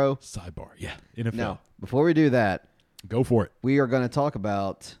go into pro? Sidebar, yeah. NFL. No, before we do that, go for it. We are going to talk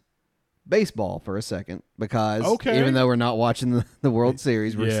about baseball for a second because okay. Even though we're not watching the World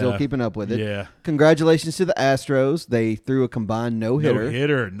Series, we're still keeping up with it. Yeah. Congratulations to the Astros. They threw a combined no-hitter.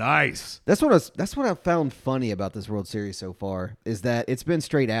 No-hitter, nice. That's what I found funny about this World Series so far is that it's been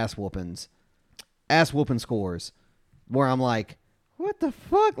straight ass whooping scores where I'm like, what the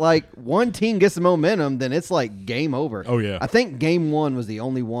fuck? Like, one team gets the momentum, then it's like game over. Oh, yeah. I think game one was the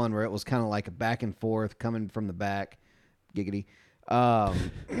only one where it was kind of like a back and forth coming from the back. Giggity.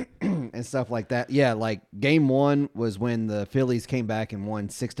 And stuff like that. Yeah, like game one was when the Phillies came back and won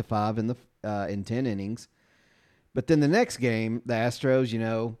 6-5 in 10 innings. But then the next game, the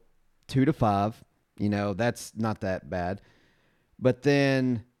Astros, 2-5. That's not that bad. But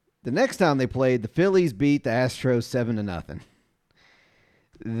then the next time they played, the Phillies beat the Astros 7-0.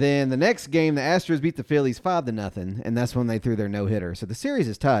 Then the next game, the Astros beat the Phillies 5-0, and that's when they threw their no-hitter. So the series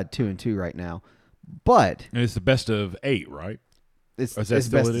is tied 2-2 right now. But and it's the best of 8, right? It's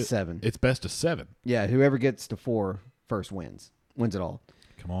best of 7. It's best of 7. Yeah, whoever gets to 4 first wins it all.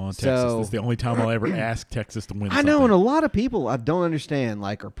 Come on, Texas. This is the only time I'll ever ask Texas to win something. I know, and a lot of people I don't understand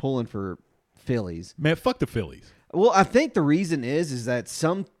are pulling for Phillies. Man, fuck the Phillies. Well, I think the reason is that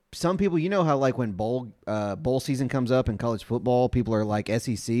some people, how like when bowl season comes up in college football, people are like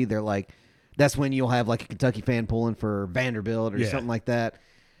SEC. They're like, that's when you'll have like a Kentucky fan pulling for Vanderbilt or something like that.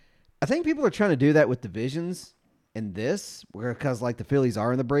 I think people are trying to do that with divisions in this, because like the Phillies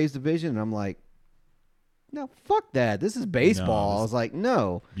are in the Braves division, and I'm like, no, fuck that. This is baseball. I was like,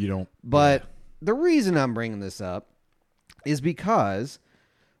 no, you don't. But the reason I'm bringing this up is because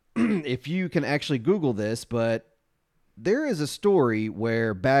if you can actually Google this, but there is a story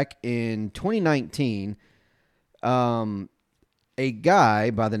where back in 2019, a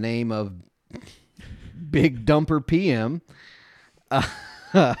guy by the name of Big Dumper PM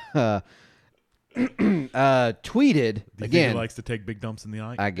tweeted again. He likes to take big dumps in the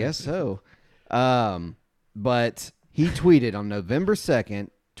eye. I guess so. But he tweeted on November 2nd,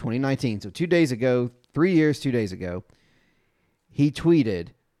 2019. So 2 days ago, 3 years, 2 days ago, he tweeted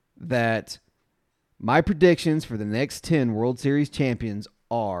that my predictions for the next 10 World Series champions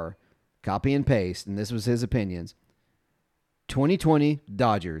are, copy and paste, and this was his opinions, 2020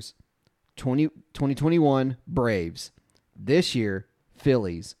 Dodgers, 2021 Braves, this year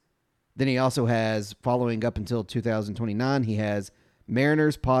Phillies. Then he also has, following up until 2029, he has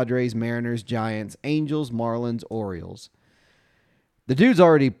Mariners, Padres, Mariners, Giants, Angels, Marlins, Orioles. The dude's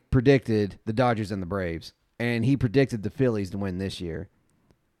already predicted the Dodgers and the Braves, and he predicted the Phillies to win this year.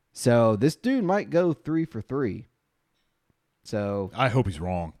 So this dude might go 3 for 3. So I hope he's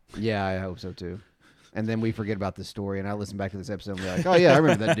wrong. yeah, I hope so too. And then we forget about this story, and I listen back to this episode and be like, "Oh yeah, I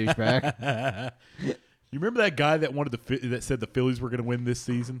remember that douchebag." You remember that guy that that said the Phillies were going to win this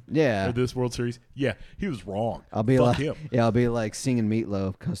season? Yeah. Or this World Series? Yeah, he was wrong. I'll be Fuck like, him. yeah, I'll be like singing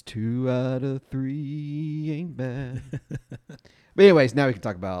Meatloaf, 'cause 2 out of 3 ain't bad. But anyways, now we can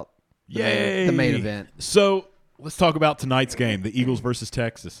talk about the main event. So let's talk about tonight's game, the Eagles versus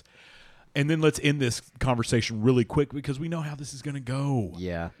Texas. And then let's end this conversation really quick because we know how this is going to go.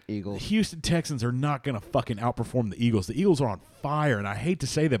 Yeah, The Eagles. Houston Texans are not going to fucking outperform the Eagles. The Eagles are on fire, and I hate to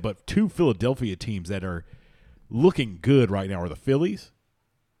say that, but 2 Philadelphia teams that are looking good right now are the Phillies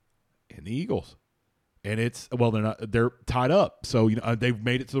and the Eagles. And they're tied up. So, they've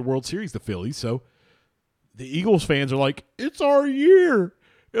made it to the World Series, the Phillies. So the Eagles fans are like, it's our year.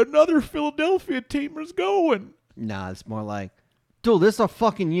 Another Philadelphia team is going. Nah, it's more like, dude, this is our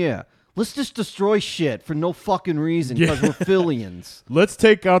fucking year. Let's just destroy shit for no fucking reason because we're Phillians. Let's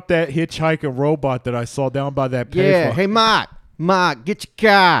take out that hitchhiking robot that I saw down by that payphone. Yeah. Hey, Mark, get your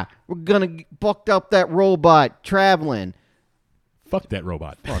car. We're going to buck up that robot traveling. Fuck that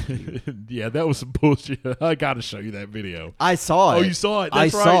robot. Fuck you. Yeah, that was some bullshit. I got to show you that video. I saw it. Oh, you saw it? I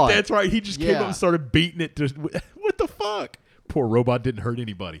That's right. saw it. That's right. He just came up and started beating it. What the fuck? Poor robot didn't hurt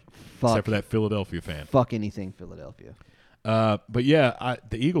anybody. Fuck. Except for that Philadelphia fan. Fuck anything, Philadelphia. But yeah,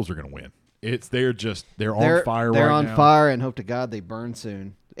 the Eagles are going to win. They're on fire right now. They're on fire, and hope to God they burn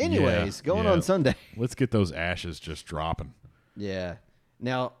soon. Anyways, going yeah. on Sunday. Let's get those ashes just dropping. Yeah.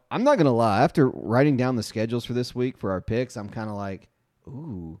 Now, I'm not going to lie. After writing down the schedules for this week for our picks, I'm kind of like,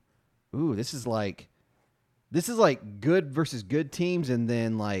 ooh, this is like good versus good teams and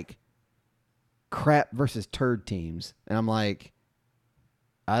then like crap versus turd teams. And I'm like,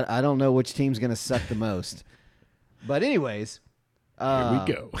 I don't know which team's going to suck the most. But anyways. Here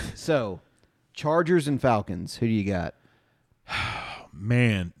we go. So, Chargers and Falcons. Who do you got?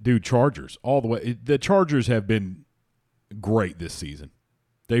 Man, dude, Chargers all the way. The Chargers have been great this season.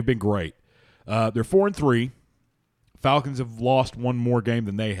 They've been great. They're 4-3. Falcons have lost one more game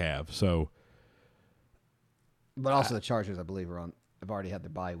than they have. So, but also the Chargers, I believe, have already had their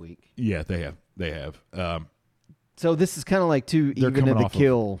bye week. yeah, they have. They have. So this is kind of like too They're even coming to the off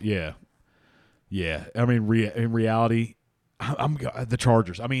kill. Yeah. I mean, in reality, I'm the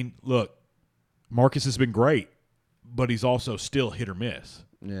Chargers. I mean, look, Marcus has been great, but he's also still hit or miss.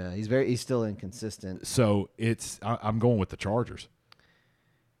 Yeah, he's still inconsistent. So I'm going with the Chargers.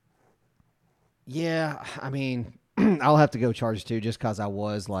 Yeah, I mean, I'll have to go Chargers too, just because I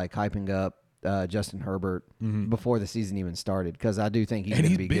was like hyping up Justin Herbert before the season even started, because I do think he's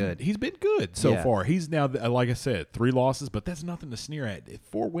going to be good. He's been good so far. He's now, like I said, 3 losses, but that's nothing to sneer at.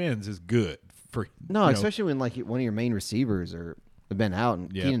 4 wins is good for especially when like one of your main receivers have been out,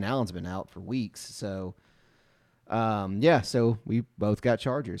 and Keenan Allen's been out for weeks. So, so we both got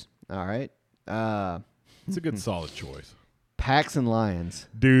Chargers. All right, it's a good solid choice. Packs and Lions.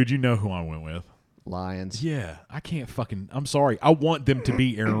 Dude, you know who I went with. Lions. Yeah, I can't I'm sorry. I want them to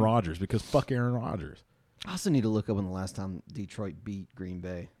beat Aaron Rodgers because fuck Aaron Rodgers. I also need to look up when the last time Detroit beat Green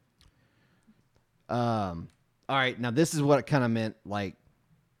Bay. All right, now this is what it kind of meant, like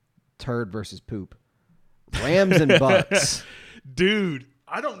turd versus poop. Rams and Bucks. Dude,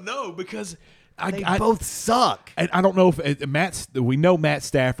 I don't know because they both suck. And I don't know if we know Matt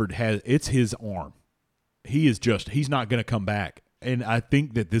Stafford it's his arm. He's not going to come back. And I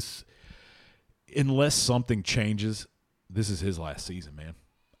think that unless something changes, this is his last season, man.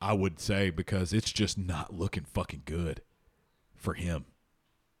 I would say, because it's just not looking fucking good for him.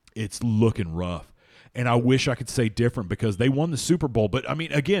 It's looking rough. And I wish I could say different because they won the Super Bowl. But, I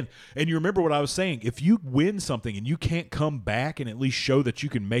mean, again, and you remember what I was saying, if you win something and you can't come back and at least show that you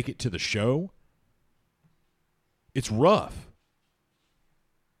can make it to the show, it's rough.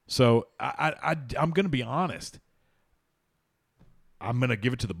 So I'm going to be honest. I'm going to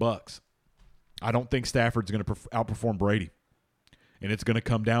give it to the Bucks. I don't think Stafford's going to outperform Brady. And it's going to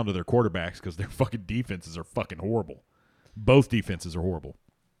come down to their quarterbacks because their fucking defenses are fucking horrible. Both defenses are horrible.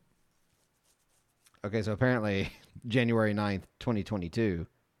 Okay, so apparently January 9th, 2022.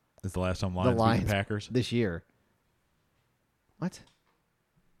 Is the last time Lions beat the Packers? This year. What?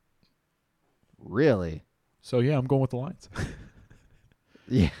 Really? So, yeah, I'm going with the Lions.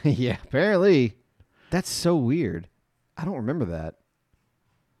 Yeah, apparently. That's so weird. I don't remember that.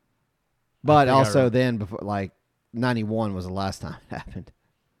 But also then, before, like, 91 was the last time it happened.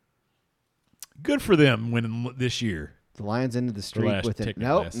 Good for them winning this year. The Lions ended the streak last- with it. technically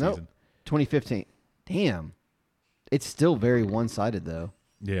Nope, last nope. season. 2015. Damn. It's still very one-sided though.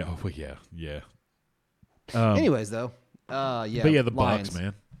 Yeah. Oh, well, yeah. Anyways, though, yeah. But yeah, the Lions. Bucks,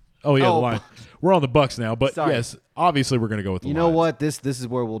 man. Oh yeah, the Oh, Lions. We're on the Bucks now, but Sorry. yes, obviously we're going to go with the You Lions. know what? This is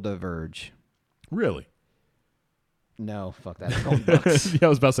where we'll diverge. Really? No, fuck that. I'm going Bucks. Yeah, I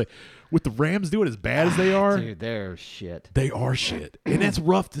was about to say, with the Rams doing as bad as they are, Dude, they're shit. they are shit, and that's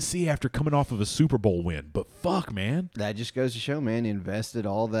rough to see after coming off of a Super Bowl win. But fuck, man. That just goes to show, man. Invested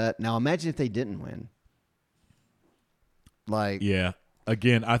all that. Now imagine if they didn't win. Like, Yeah.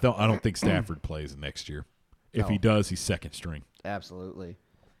 Again, I don't think Stafford plays next year. If he No. does, he's second string. absolutely.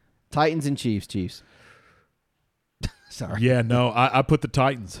 Titans and Chiefs. Sorry. Yeah, no, I put the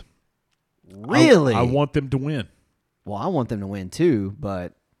Titans. Really? I want them to win. Well, I want them to win too,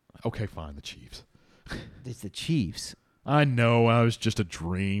 but Okay, fine, the Chiefs. it's the Chiefs. I know, I was just a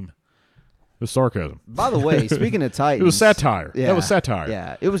dream. It was sarcasm. By the way, speaking of Titans, It was satire. Yeah, That was satire.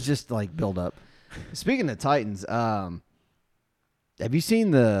 Yeah, it was just like build up. Speaking of Titans, have you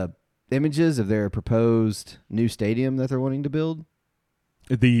seen the images of their proposed new stadium that they're wanting to build?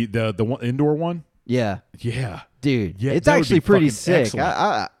 The one, indoor one? Yeah, Yeah. dude, Yeah, it's that would actually be pretty fucking sick.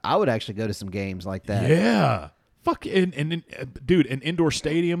 excellent. I would actually go to some games like that. Yeah. Fuck and dude, an indoor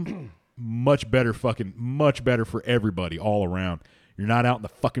stadium much better for everybody all around. You're not out in the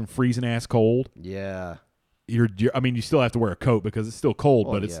fucking freezing ass cold. Yeah. You're I mean, you still have to wear a coat because it's still cold,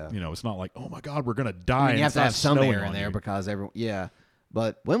 Well, but it's yeah. it's not like, oh my god, we're gonna die. I mean, and you have it's to not have some snowing air in on there you. because everyone. Yeah,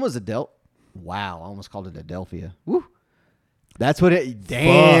 but when was it Wow, I almost called it Adelphia. Woo. That's what it.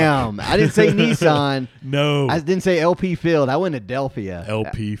 Damn, I didn't say Nissan. No, I didn't say LP Field. I went Adelphia.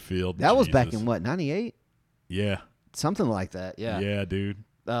 LP Field. That was back Jesus. in what, 98? Yeah, Something like that. Yeah. yeah, dude.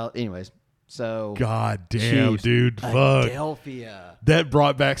 Anyways, so God damn, Chiefs. dude. Fuck. Adelphia. That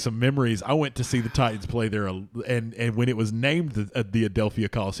brought back some memories. I went to see the Titans play there, and when it was named the Adelphia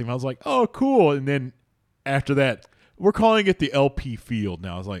Coliseum, I was like, oh, cool. And then after that, we're calling it the LP Field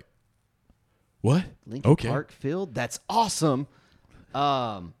now. I was like, what? Lincoln Okay. Park Field. That's awesome.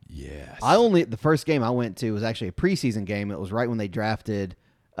 Yes. The first game I went to was actually a preseason game. It was right when they drafted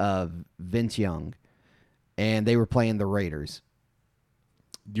Vince Young, and they were playing the Raiders.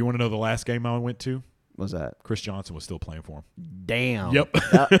 Do you want to know the last game I went to? What was that? Chris Johnson was still playing for him. Damn. Yep.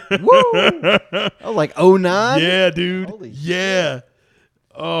 Woo! I was like 09? Yeah, dude. Holy yeah.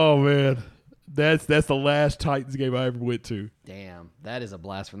 Oh man, that's the last Titans game I ever went to. Damn. That is a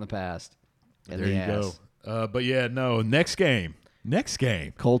blast from the past. In There the you ass. go. But yeah, no. Next game.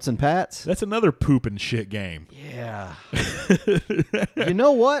 Colts and Pats? That's another poop and shit game. Yeah. You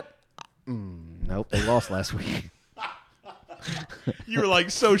know what? Nope, they lost last week. You were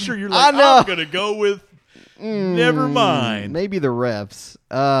like so sure. You're I like, know. I'm gonna go with. Never mind. Maybe the refs.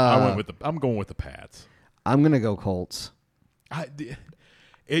 I'm going with the Pats. I'm gonna go Colts.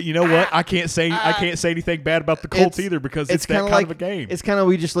 You know what? I can't say anything bad about the Colts It's- either because it's that kinda kind of a game. It's kind of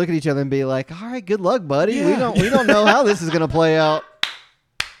we just look at each other and be like, "All right, good luck, buddy. Yeah. We don't know how this is gonna play out."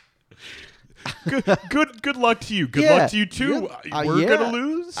 Good luck to you. Good Yeah. luck to you too. We're yeah. gonna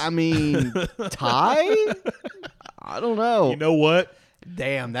lose. I mean, tie? I don't know. You know what?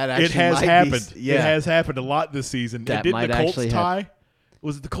 Damn, that actually It has might happened. Be, yeah, It has happened a lot this season. That Didn't might the Colts actually tie?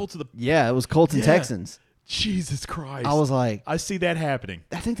 Was it the Colts or the yeah. It was Colts and Yeah. Texans. Jesus Christ? I was like, I see that happening.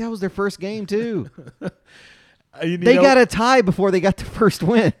 I think that was their first game too. You They know, got a tie before they got the first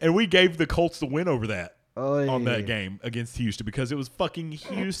win. and we gave the Colts the win over that Oh, on that game against Houston because it was fucking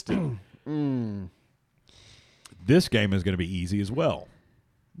Houston. This game is going to be easy as well.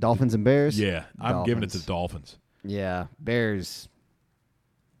 Dolphins and Bears. Yeah, I'm giving it to the Dolphins. Dolphins. Yeah, Bears.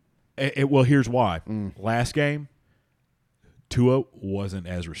 Well, here's why. Last game, Tua wasn't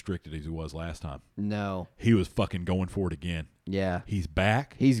as restricted as he was last time. No. He was fucking going for it again. Yeah, He's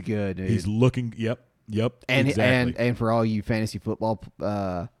back. he's good, dude. He's looking. Yep. and exactly. and for all you fantasy football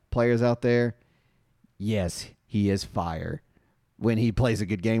players out there, yes, he is fire when he plays a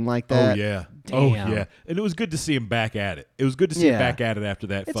good game like that. Oh yeah. Oh Damn. yeah. And it was good to see him back at it. It was good to see him Yeah. back at it after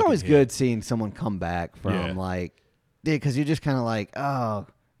that. It's fucking always hit. good seeing someone come back from Yeah. like, because you're just kind of like, oh,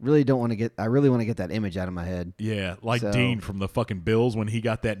 really don't want to get. I really want to get that image out of my head. Yeah, like So- Dean from the fucking Bills when he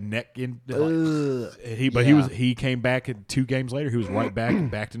got that neck in. Ugh. He he came back and 2 games later. He was right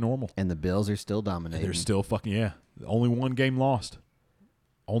back to normal. And the Bills are still And dominating. they're still fucking Only 1 game lost.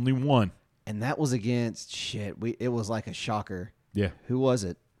 Only 1. And that was against shit. It was like a shocker. Yeah. Who was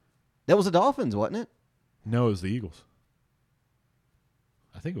it? That was the Dolphins, wasn't it? No, it was the Eagles.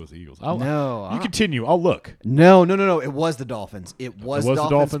 I think it was the Eagles. No, You continue. I'll look. No. It was the Dolphins. It was, was the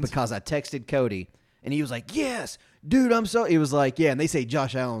Dolphins, Dolphins? because I texted Cody and he was like, "Yes, dude, I'm so." He was like, "Yeah," and they say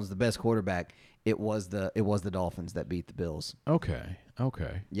Josh Allen's the best quarterback, It was the Dolphins that beat the Bills. Okay.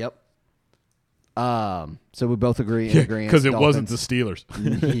 Yep. So we both agree. Because it wasn't the Steelers.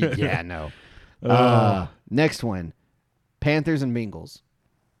 Yeah, no. Next one, Panthers and Bengals.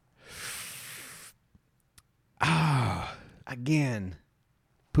 Again,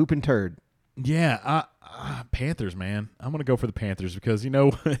 poop and turd. Yeah, Panthers, man. I'm gonna go for the Panthers because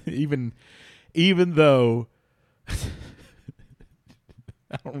even though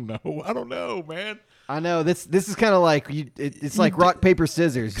I don't know, man. I know this is kind of like it's like rock paper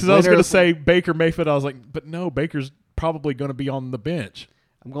scissors. Because I was gonna say Baker Mayfield, I was like, but no, Baker's probably gonna be on the bench.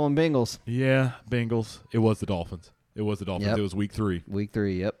 I'm going Bengals. Yeah, Bengals. It was the Dolphins. Yep. It was week 3. Week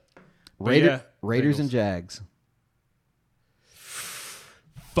 3. Yep. Yeah, Raiders Bengals. and Jags.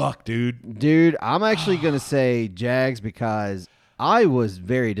 Fuck, dude. Dude, I'm actually going to say Jags because I was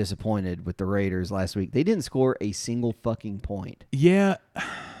very disappointed with the Raiders last week. They didn't score a single fucking point. Yeah,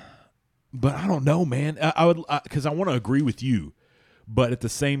 but I don't know, man. I would because I want to agree with you, but at the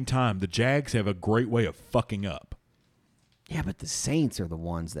same time, the Jags have a great way of fucking up. Yeah, but the Saints are the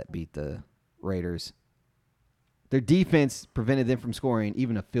ones that beat the Raiders. Their defense prevented them from scoring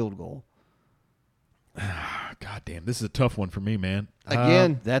even a field goal. God damn, this is a tough one for me, man.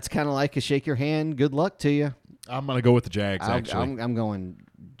 Again, that's kind of like a shake your hand, good luck to you. I'm gonna go with the Jags. Actually, I'm going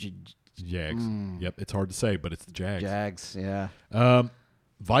Jags. Yep, it's hard to say, but it's the Jags. Jags, yeah.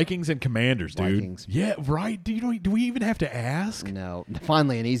 Vikings and Commanders, dude. Vikings. Yeah, right. Do we even have to ask? No,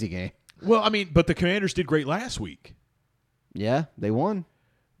 finally an easy game. Well, I mean, but the Commanders did great last week. Yeah, they won.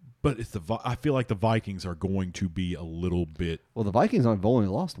 But I feel like the Vikings are going to be a little bit. Well, the Vikings have only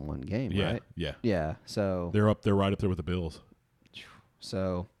lost one game, Yeah, right? yeah. Yeah, so They're right up there with the Bills.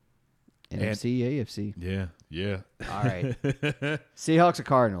 NFC, AFC. Yeah. All right. Seahawks or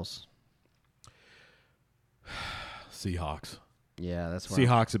Cardinals? Seahawks. Yeah, that's what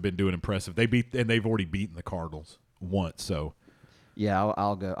Seahawks have been doing impressive. They've already beaten the Cardinals once. So yeah,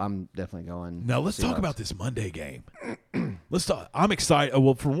 I'll go. I'm definitely going. now let's talk Seahawks. about this Monday game. Let's talk. I'm excited.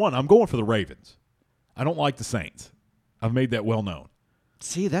 Well, for one, I'm going for the Ravens. I don't like the Saints. I've made that well known.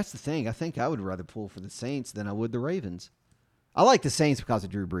 See, that's the thing. I think I would rather pull for the Saints than I would the Ravens. I like the Saints because of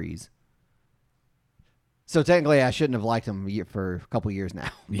Drew Brees. So technically, I shouldn't have liked them for a couple years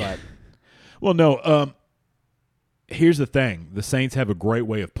now. But Well, no. Here's the thing: the Saints have a great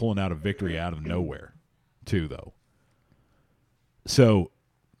way of pulling out a victory out of nowhere, too. Though. So,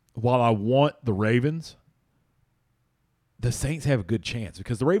 while I want the Ravens, the Saints have a good chance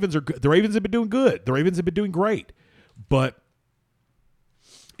because the Ravens are good. The Ravens have been doing good. The Ravens have been doing great, but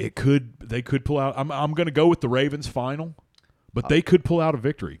they could pull out. I'm going to go with the Ravens final, but they could pull out a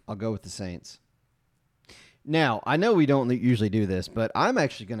victory. I'll go with the Saints. Now, I know we don't usually do this, but I'm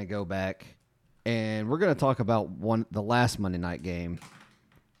actually going to go back, and we're going to talk about the last Monday night game.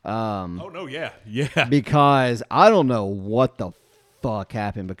 Oh no, yeah. Because I don't know what the fuck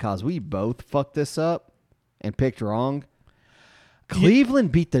happened because we both fucked this up and picked wrong.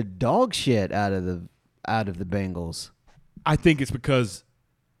 Cleveland beat the dog shit out of the Bengals. I think it's because,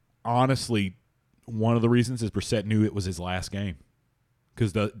 honestly, one of the reasons is Brissett knew it was his last game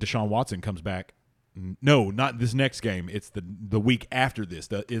because Deshaun Watson comes back. No, not this next game. It's the week after this,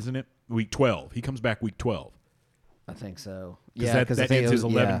 isn't it? Week 12. He comes back week 12. I think so. Yeah, because that ends his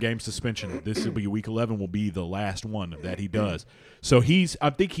 11-game suspension. This will be week 11. Will be the last one that he does. So I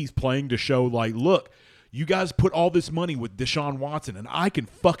think he's playing to show like, look, you guys put all this money with Deshaun Watson, and I can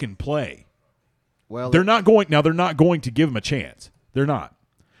fucking play. Well, They're not going to give him a chance. They're not.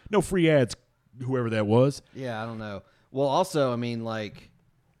 No free ads, whoever that was. Yeah, I don't know. Well, also, I mean, like,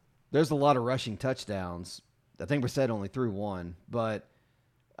 there's a lot of rushing touchdowns. I think Brissett only threw one, but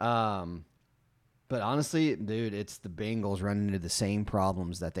honestly, dude, it's the Bengals running into the same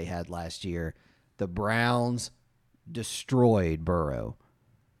problems that they had last year. The Browns destroyed Burrow.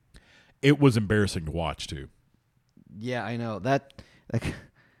 It was embarrassing to watch too. Yeah, I know. That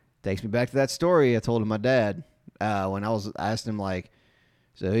takes me back to that story I told my dad when I asked him, like,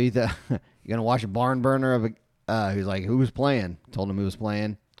 so you gonna watch a barn burner of a? He was like, who was playing? Told him who was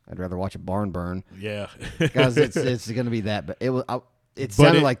playing. I'd rather watch a barn burn. Yeah, because it's gonna be that. But it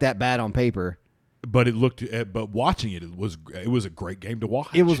sounded like that bad on paper. But but watching it was a great game to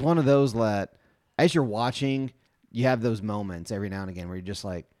watch. It was one of those that, as you're watching, you have those moments every now and again where you're just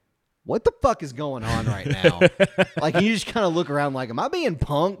like, what the fuck is going on right now? Like, you just kind of look around like, am I being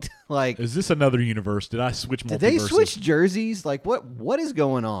punked? Like, is this another universe? Did I switch multiverses? Did they switch jerseys? Like, what is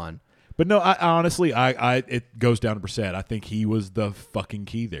going on? But no, I honestly, it goes down to Brissett. I think he was the fucking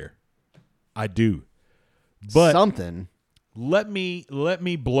key there. I do. But something. Let me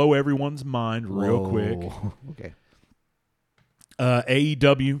blow everyone's mind real quick. Okay.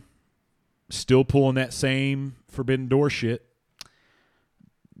 AEW Still pulling that same Forbidden Door shit.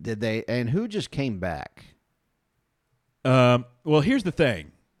 Did they? And who just came back? Well, here's the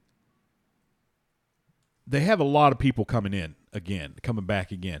thing. They have a lot of people coming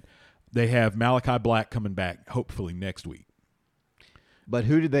back again. They have Malachi Black coming back, hopefully next week. But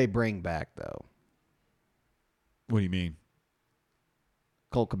who did they bring back, though? What do you mean?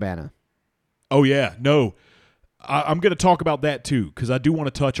 Colt Cabana. Oh, yeah. No. I'm going to talk about that, too, because I do want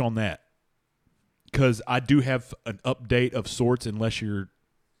to touch on that. Because I do have an update of sorts, unless you're,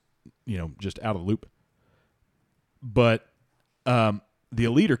 just out of the loop. But the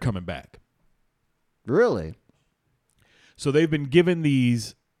Elite are coming back. Really? So they've been given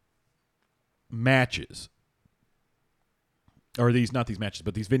these matches, or not these matches,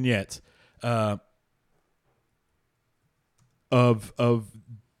 but these vignettes of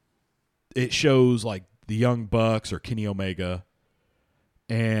it shows like the Young Bucks or Kenny Omega,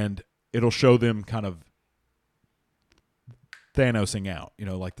 and it'll show them kind of Thanosing out,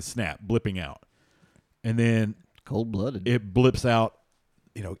 like the snap, blipping out. And then cold-blooded. It blips out,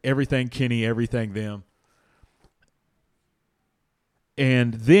 everything Kenny, everything them.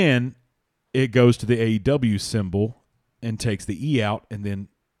 And then it goes to the AEW symbol and takes the E out, and then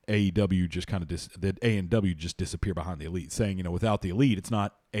AEW just kind of the A and W just disappear behind the Elite, saying, without the Elite, it's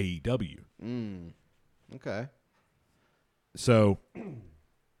not AEW. Okay. So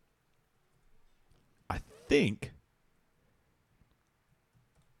I think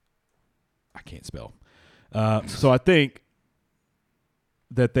I can't spell. So I think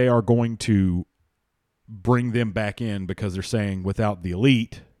that they are going to bring them back in because they're saying without the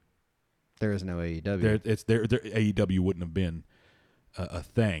Elite, there is no AEW. Their AEW wouldn't have been a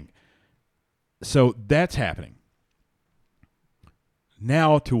thing. So that's happening.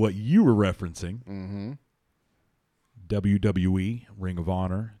 Now to what you were referencing. Mm-hmm. WWE, Ring of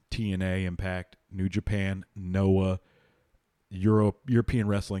Honor, TNA, Impact, New Japan, Noah, European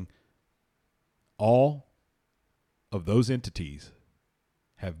Wrestling. All of those entities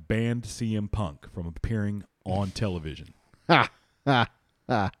have banned CM Punk from appearing on television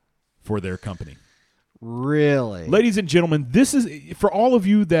for their company. Really? Ladies and gentlemen, this is for all of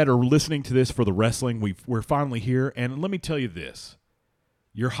you that are listening to this for the wrestling. We're finally here, and let me tell you this.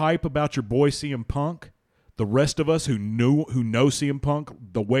 Your hype about your boy CM Punk, the rest of us who know CM Punk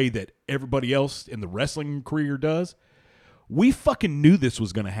the way that everybody else in the wrestling career does, we fucking knew this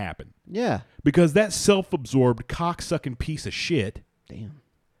was going to happen. Yeah. Because that self-absorbed, cocksucking piece of shit. Damn.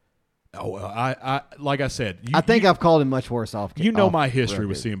 Oh, I like I said. I think I've called him much worse off. My history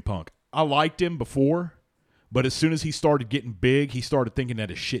with CM Punk. I liked him before, but as soon as he started getting big, he started thinking that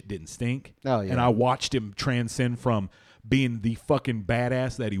his shit didn't stink. Oh, yeah. And I watched him transcend from being the fucking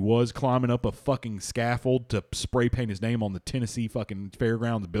badass that he was, climbing up a fucking scaffold to spray paint his name on the Tennessee fucking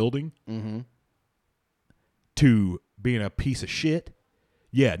fairgrounds building, to being a piece of shit.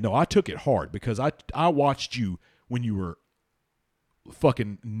 Yeah, no, I took it hard because I watched you when you were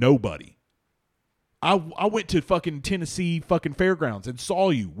fucking nobody. I went to fucking Tennessee fucking fairgrounds and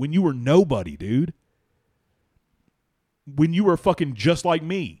saw you when you were nobody, dude. When you were fucking just like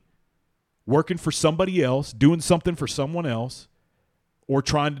me, working for somebody else, doing something for someone else, or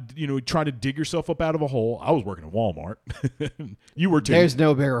trying to dig yourself up out of a hole. I was working at Walmart. You were too. There's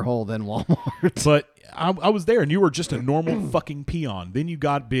no bigger hole than Walmart. But I was there, and you were just a normal fucking peon. Then you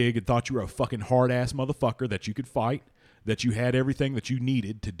got big and thought you were a fucking hard-ass motherfucker that you could fight, that you had everything that you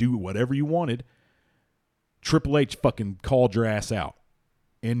needed to do whatever you wanted. Triple H fucking called your ass out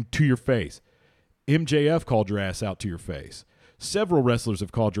and to your face. MJF called your ass out to your face. Several wrestlers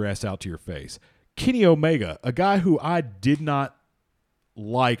have called your ass out to your face. Kenny Omega, a guy who I did not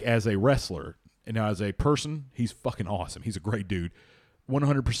like as a wrestler, and now as a person, he's fucking awesome. He's a great dude.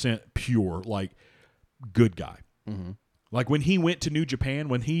 100% pure, like, good guy. Mm-hmm. Like, when he went to New Japan,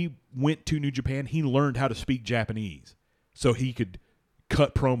 he learned how to speak Japanese so he could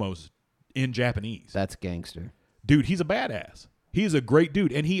cut promos in Japanese. That's gangster. Dude, he's a badass. He's a great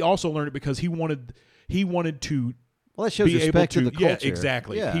dude. And he also learned it because he wanted to Well, that shows respect to the culture. Yeah,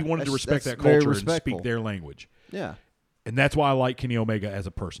 exactly. Yeah, he wanted to respect that very culture and respectful. speak their language. Yeah. And that's why I like Kenny Omega as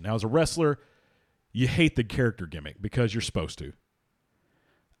a person. Now, as a wrestler, you hate the character gimmick because you're supposed to.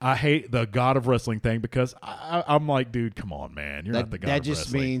 I hate the God of Wrestling thing because I'm like, dude, come on, man. You're not the God of Wrestling. That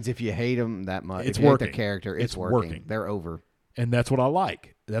just means if you hate them that much, It's if you hate working. their character, it's It's working. They're over. And that's what I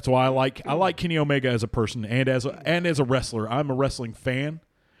like. That's why I like Kenny Omega as a person and as a wrestler. I'm a wrestling fan,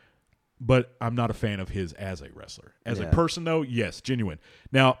 but I'm not a fan of his as a wrestler. As a person, though, yes, genuine.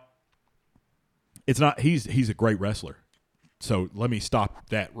 Now, it's not. He's a great wrestler. So let me stop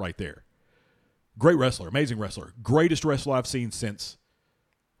that right there. Great wrestler, amazing wrestler, greatest wrestler I've seen since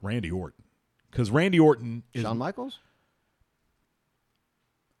Randy Orton. because Randy Orton is. Shawn Michaels?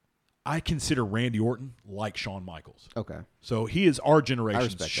 I consider Randy Orton like Shawn Michaels. Okay. So he is our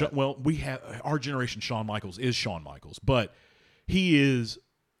generation's. respect that. Well, we have our generation. Shawn Michaels is Shawn Michaels, but he is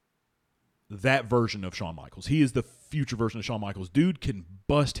that version of Shawn Michaels. He is the future version of Shawn Michaels. Dude can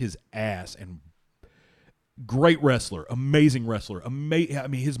bust his ass and great wrestler, amazing wrestler. I mean,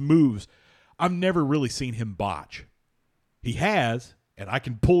 his moves. I've never really seen him botch. He has, and I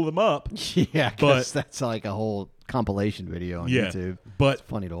can pull them up. Yeah, but because that's like a whole compilation video on YouTube. But It's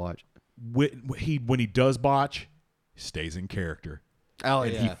funny to watch. when he does botch, he stays in character. Oh,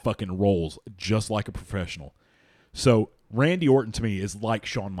 and he fucking rolls just like a professional. So Randy Orton to me is like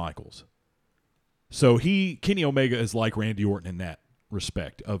Shawn Michaels. So Kenny Omega is like Randy Orton in that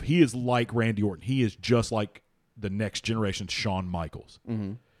respect. He is like Randy Orton. He is just like the next generation's Shawn Michaels.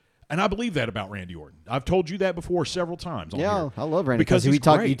 Mm-hmm. And I believe that about Randy Orton. I've told you that before several times. Yeah, here. I love Randy because you he's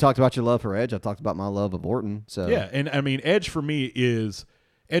great. You talked about your love for Edge. I talked about my love of Orton. So yeah, and I mean Edge for me is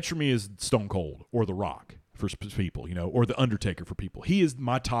Stone Cold or The Rock for people, or The Undertaker for people. He is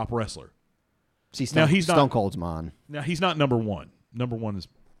my top wrestler. See, Now, he's not- Stone Cold's mine. Now he's not number one. Number one is.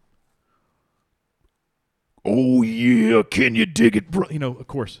 Oh yeah, can you dig it, bro? Of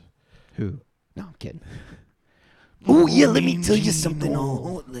course. Who? No, I'm kidding. Oh, yeah, let me tell you something.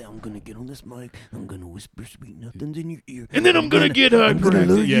 I'm going to get on this mic. I'm going to whisper sweet nothings in your ear. And then I'm gonna get I'm going to hyperactive.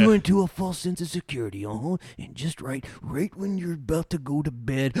 lure Yeah. you into a false sense of security. And just right when you're about to go to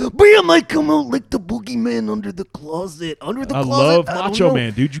bed, bam, I come out like the boogeyman under the closet. I closet. love I don't Macho know.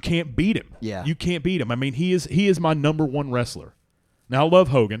 Man, dude. You can't beat him. Yeah. You can't beat him. I mean, he is my number one wrestler. Now I love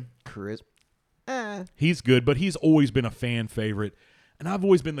Hogan. Chris. He's good, but he's always been a fan favorite. And I've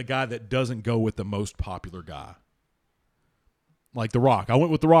always been the guy that doesn't go with the most popular guy. Like The Rock. I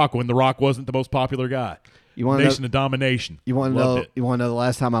went with The Rock when The Rock wasn't the most popular guy. You want Nation of Domination. You want to Loved know? it. You want to know the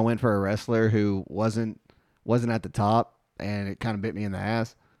last time I went for a wrestler who wasn't at the top, and it kind of bit me in the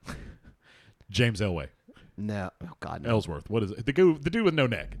ass. James Elway. No, oh God, no, Ellsworth. What is it? The dude with no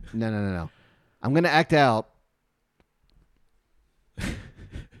neck. no. I'm gonna act out.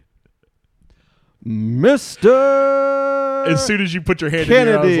 Mr. As soon as you put your hand in the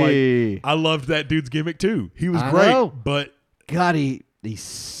air, I was Kennedy. like, I loved that dude's gimmick too. He was I great, know. but God, he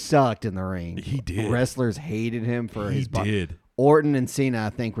sucked in the ring. He did. Wrestlers hated him for he his body. did. Orton and Cena, I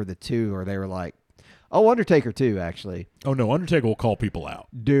think, were the two, or they were like, oh, Undertaker too, actually. Oh no, Undertaker will call people out.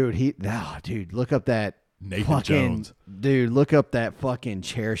 Dude, look up that Nathan fucking Jones. Dude, look up that fucking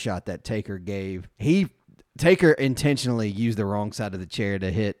chair shot that Taker gave. Taker intentionally used the wrong side of the chair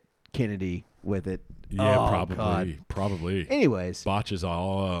to hit Kennedy with it. Yeah, Oh, probably. God. Probably. Anyways, Botches, a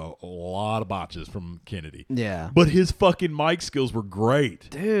lot of botches from Kennedy. yeah. But his fucking mic skills were great.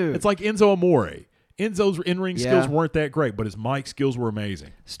 Dude. It's like Enzo Amore. Enzo's in-ring Yeah. skills weren't that great, but his mic skills were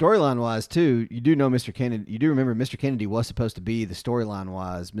amazing. Storyline wise, too, you do know Mr. Kennedy. You do remember Mr. Kennedy was supposed to be the storyline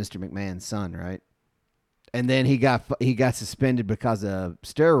wise Mr. McMahon's son, right? And then he got suspended because of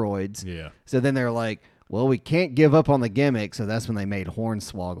steroids. Yeah. So then they're like, well, we can't give up on the gimmick. So that's when they made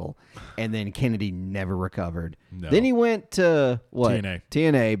Hornswoggle. And then Kennedy never recovered. No. Then he went to what? TNA.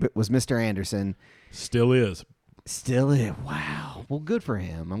 TNA, but was Mr. Anderson. Still is. Still is. Wow. Well, good for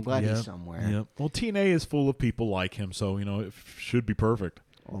him. I'm glad he's somewhere. Yep. Well, TNA is full of people like him, so, it should be perfect.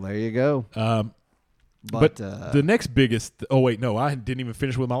 Well, there you go. But the next biggest. Oh wait, no, I didn't even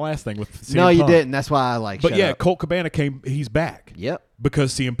finish with my last thing with CM no, you Punk. didn't. That's why I like. But shut yeah, up. Colt Cabana came. He's back. Yep.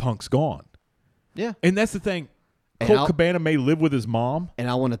 Because CM Punk's gone, Yeah. and that's the thing. And Colt I'll- Cabana may live with his mom. And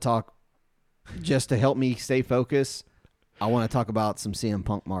I want to talk, just to help me stay focused, I want to talk about some CM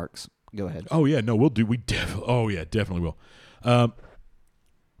Punk marks. Go ahead. Oh yeah, no, we'll do. Definitely will.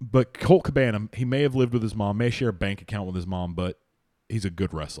 But Colt Cabana, he may have lived with his mom, may share a bank account with his mom, but he's a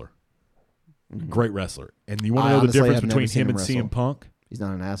good wrestler, great wrestler. And you want I to know the honestly difference have never between seen him him and wrestle. CM Punk? He's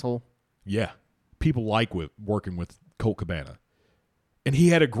not an asshole. Yeah, people like working with Colt Cabana, and he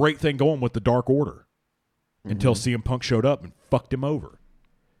had a great thing going with the Dark Order until CM Punk showed up and fucked him over.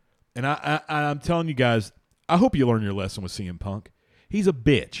 And I'm telling you guys, I hope you learn your lesson with CM Punk. He's a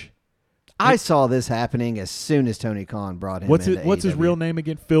bitch. I saw this happening as soon as Tony Khan brought him. What's into his AEW. real name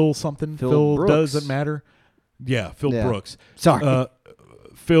again? Phil something. Phil Brooks. Doesn't matter. Yeah, Phil Yeah. Brooks. Sorry.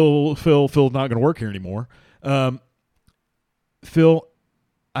 Phil's not going to work here anymore. Phil,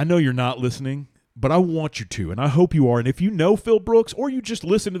 I know you're not listening, but I want you to, and I hope you are. And if you know Phil Brooks, or you just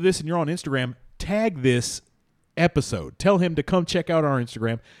listen to this and you're on Instagram, tag this episode. Tell him to come check out our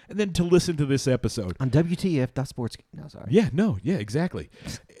Instagram, and then to listen to this episode. On WTF.sports. No, sorry. Yeah, exactly.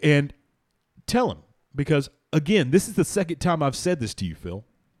 And tell him, because, again, this is the second time I've said this to you, Phil.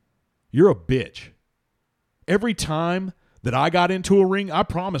 You're a bitch. Every time that I got into a ring, I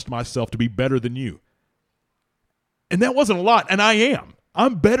promised myself to be better than you. And that wasn't a lot, and I am.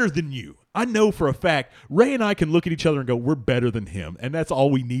 I'm better than you. I know for a fact Ray and I can look at each other and go, we're better than him, and that's all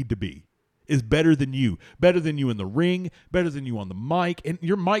we need to be, is better than you in the ring, better than you on the mic. And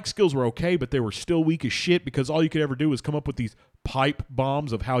your mic skills were okay, but they were still weak as shit because all you could ever do was come up with these pipe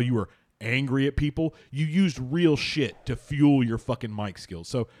bombs of how you were angry at people. You used real shit to fuel your fucking mic skills.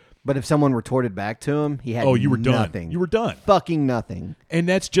 So, But if someone retorted back to him, he had you were nothing. done. You were done. Fucking nothing. And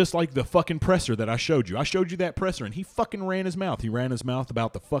that's just like the fucking presser that I showed you. I showed you that presser, and he fucking ran his mouth. He ran his mouth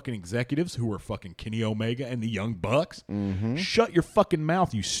about the fucking executives who were fucking Kenny Omega and the Young Bucks. Mm-hmm. Shut your fucking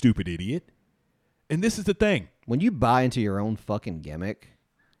mouth, you stupid idiot. And this is the thing. When you buy into your own fucking gimmick,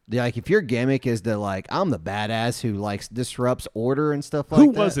 like if your gimmick is the like I'm the badass who likes disrupts order and stuff like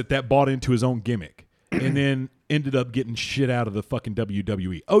Who that. was it that bought into his own gimmick and then ended up getting shit out of the fucking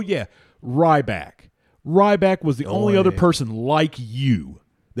WWE? Oh, yeah, Ryback. Ryback was the only other person like you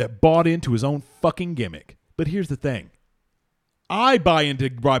that bought into his own fucking gimmick. But here's the thing. I buy into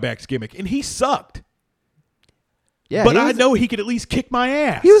Ryback's gimmick, and he sucked. Yeah, But I know he could at least kick my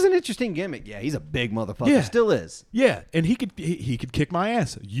ass. he was an interesting gimmick. Yeah, he's a big motherfucker. Yeah. Still is. Yeah, and he could kick my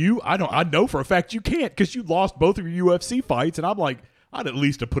ass. I know for a fact you can't because you lost both of your UFC fights, and I'm like, I'd at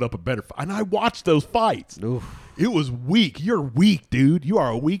least have put up a better fight. And I watched those fights. Oof. It was weak. You're weak, dude. You are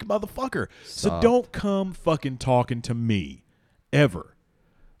a weak motherfucker. So Soft. don't come fucking talking to me ever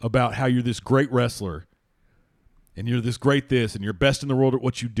about how you're this great wrestler and you're this great this and you're best in the world at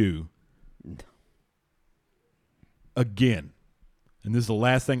what you do. Again, and this is the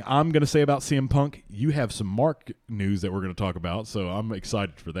last thing I'm going to say about CM Punk. You have some Mark news that we're going to talk about, so I'm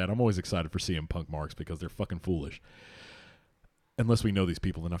excited for that. I'm always excited for CM Punk marks because they're fucking foolish. Unless we know these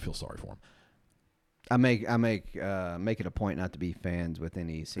people, then I feel sorry for them. I make it a point not to be fans with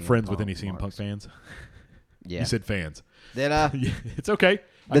any CM Friends Punk with any CM Punk marks. fans? Yeah. You said fans. Did I? Yeah, it's okay.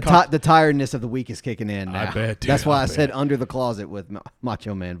 The tiredness of the week is kicking in now. I bet, dude, That's why I I said bet. under the closet with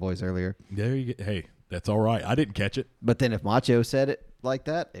Macho Man voice earlier. There you go. Hey, that's all right. I didn't catch it. But then if Macho said it like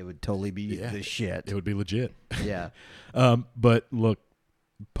that, it would totally be Yeah, the shit. It would be legit. Yeah. But look,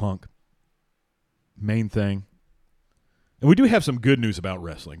 Punk, main thing. And we do have some good news about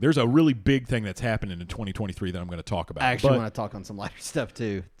wrestling. There's a really big thing that's happening in 2023 that I'm going to talk about. I actually want to talk on some lighter stuff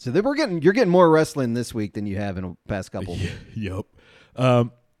too. So then you're getting more wrestling this week than you have in the past couple. Yep.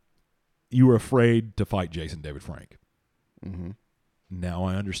 You were afraid to fight Jason David Frank. Mm-hmm. Now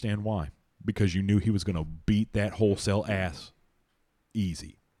I understand why. Because you knew he was going to beat that wholesale ass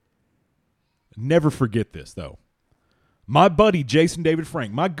easy. Never forget this, though. My buddy, Jason David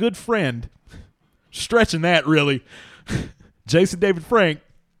Frank, my good friend, stretching that really, Jason David Frank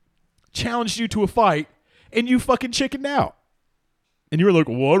challenged you to a fight, and you fucking chickened out. And you were like,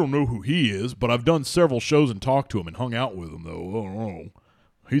 well, I don't know who he is, but I've done several shows and talked to him and hung out with him, though. I don't know.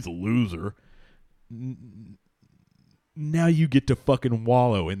 He's a loser. Now you get to fucking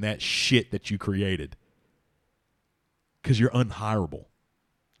wallow in that shit that you created. Because you're unhireable.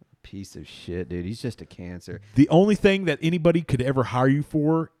 Piece of shit, dude. He's just a cancer. The only thing that anybody could ever hire you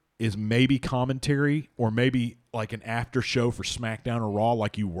for is maybe commentary or maybe like an after show for SmackDown or Raw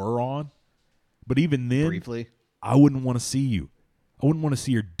like you were on. But even then, Briefly. I wouldn't want to see you. I wouldn't want to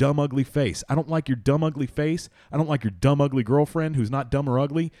see your dumb, ugly face. I don't like your dumb, ugly face. I don't like your dumb, ugly girlfriend who's not dumb or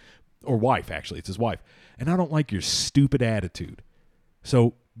ugly. Or wife, actually. It's his wife. And I don't like your stupid attitude.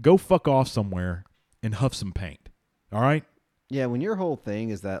 So go fuck off somewhere and huff some paint. All right? Yeah, when your whole thing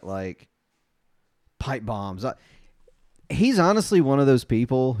is that, like, pipe bombs. He's honestly one of those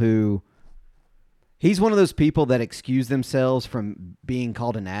people who... He's one of those people that excuse themselves from being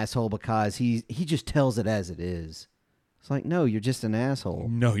called an asshole because he just tells it as it is. It's like, no, you're just an asshole.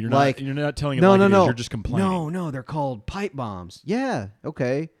 No, you're like, not. You're not telling it no, like no, it is. no. You're just complaining. No, they're called pipe bombs. Yeah,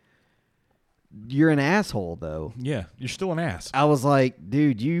 okay. You're an asshole, though. Yeah, you're still an ass. I was like,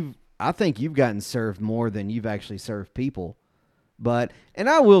 dude, I think you've gotten served more than you've actually served people. And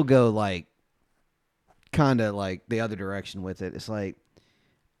I will go like, kind of like the other direction with it. It's like,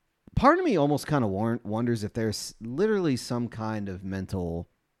 part of me almost kind of wonders if there's literally some kind of mental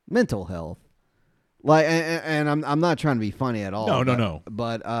health. Like, and I'm not trying to be funny at all. No.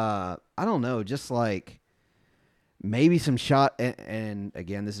 But I don't know, just like maybe some shot. And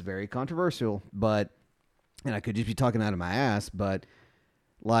again, this is very controversial, and I could just be talking out of my ass, but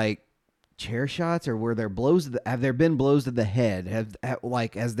like chair shots, or were there blows? Have there been blows to the head?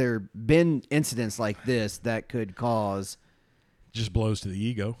 Has there been incidents like this that could cause? Just blows to the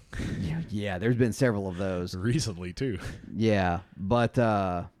ego. Yeah, there's been several of those Recently, too. Yeah, but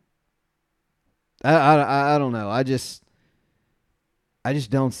I don't know. I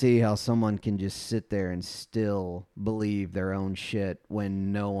just don't see how someone can just sit there and still believe their own shit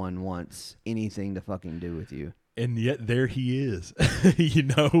when no one wants anything to fucking do with you. And yet there he is. You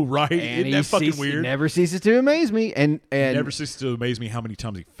know, right? And Isn't that fucking He weird? never ceases to amaze me. And Never ceases to amaze me how many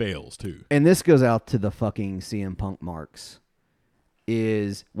times he fails, too. and this goes out to the fucking CM Punk marks.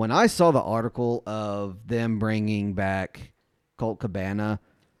 Is when I saw the article of them bringing back Colt Cabana,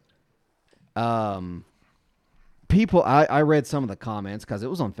 people, I read some of the comments because it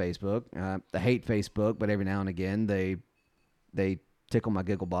was on Facebook. I hate Facebook, but every now and again they tickle my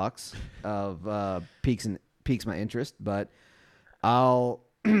giggle box of piques my interest. But I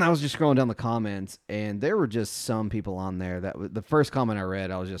was just scrolling down the comments, and there were just some people on there that the first comment I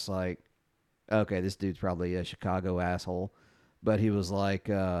read, I was just like, okay, this dude's probably a Chicago asshole. But he was like,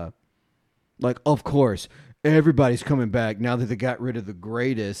 of course, everybody's coming back now that they got rid of the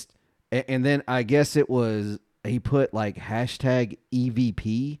greatest. And then I guess it was, he put like hashtag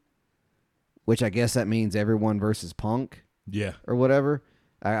EVP, which I guess that means everyone versus Punk Yeah. or whatever.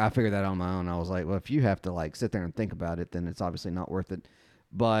 I figured that on my own. I was like, well, if you have to like sit there and think about it, then it's obviously not worth it.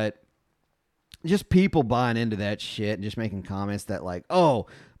 But just people buying into that shit and just making comments that like,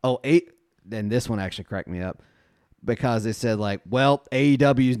 then this one actually cracked me up because they said like, well,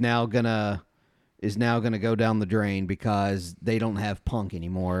 AEW is now gonna go down the drain because they don't have Punk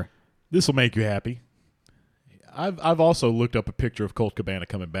anymore. This will make you happy. I've also looked up a picture of Colt Cabana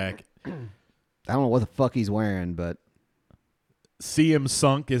coming back. I don't know what the fuck he's wearing, but CM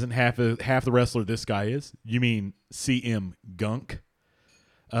Sunk isn't half the wrestler this guy is. You mean CM Gunk?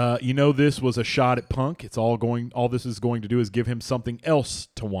 This was a shot at Punk. All this is going to do is give him something else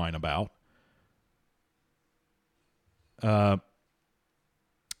to whine about. Let's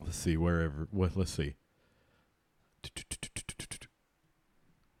see, let's see.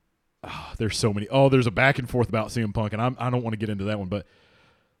 Oh, there's so many. Oh, there's a back and forth about CM Punk, and I don't want to get into that one, but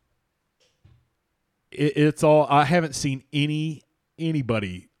it's all. I haven't seen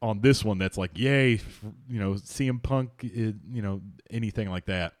anybody on this one that's like, yay, CM Punk, anything like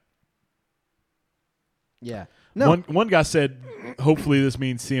that. yeah. No. One guy said, hopefully this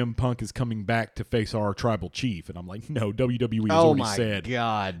means CM Punk is coming back to face our tribal chief. And I'm like, no, WWE has already said.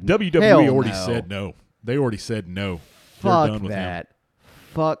 God. WWE Hell already no. said no. They already said no. They're Fuck done with that. him.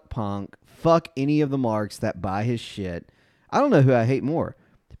 Fuck Punk. Fuck any of the marks that buy his shit. I don't know who I hate more.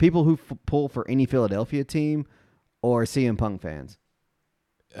 The people who pull for any Philadelphia team or CM Punk fans.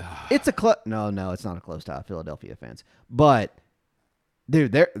 It's a No, it's not a close tie, Philadelphia fans. But,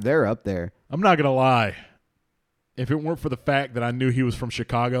 dude, they're up there. I'm not going to lie. If it weren't for the fact that I knew he was from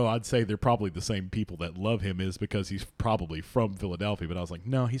Chicago, I'd say they're probably the same people that love him is because he's probably from Philadelphia. But I was like,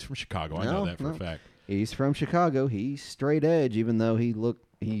 no, he's from Chicago. I know that for a fact. He's from Chicago. He's straight edge, even though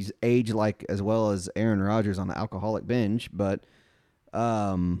he's aged like as well as Aaron Rodgers on the alcoholic binge. But,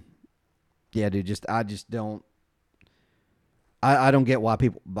 yeah, dude, I just don't. I don't get why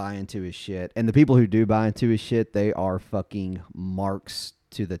people buy into his shit. And the people who do buy into his shit, they are fucking marks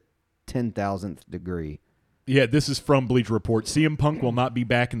to the 10,000th degree. Yeah, this is from Bleacher Report. CM Punk will not be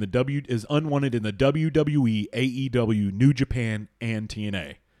back is unwanted in the WWE, AEW, New Japan, and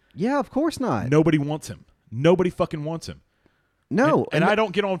TNA. Yeah, of course not. Nobody wants him. Nobody fucking wants him. No. And I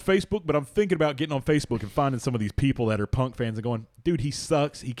don't get on Facebook, but I'm thinking about getting on Facebook and finding some of these people that are Punk fans and going, dude, he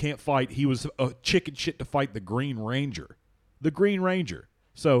sucks. He can't fight. He was a chicken shit to fight the Green Ranger. The Green Ranger.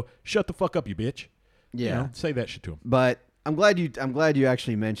 So shut the fuck up, you bitch. Yeah. Say that shit to him. But I'm glad you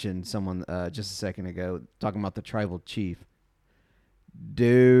actually mentioned someone just a second ago talking about the tribal chief.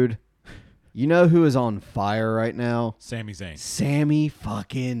 Dude, you know who is on fire right now? Sami Zayn. Sami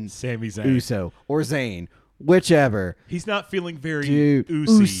fucking Sami Zayn. Uso or Zayn, whichever. He's not feeling very Dude,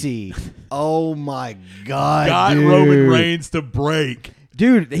 Usi. Oh my god. Got dude. Roman Reigns to break.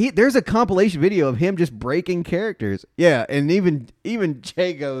 Dude, there's a compilation video of him just breaking characters. Yeah, and even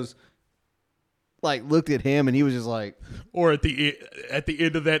Jay goes, like, looked at him and he was just like, Or at the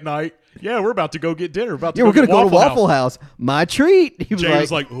end of that night, yeah, we're about to go get dinner. we're gonna go to Waffle House. My treat. He was Jay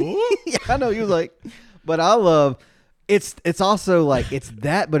was like, ooh. yeah, I know. He was like, but I love. It's also like it's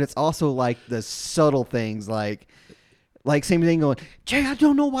that, but it's also like the subtle things, like same thing going. Jay, I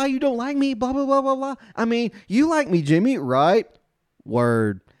don't know why you don't like me. Blah blah blah blah blah. I mean, you like me, Jimmy, right?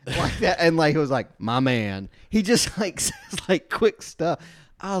 Word like that, and like it was like my man. He just like says like quick stuff.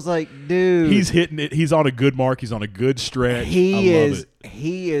 I was like, dude, He's hitting it. He's on a good mark. He's on a good stretch. I love it.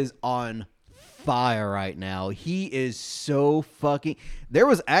 He is on fire right now. He is so fucking. They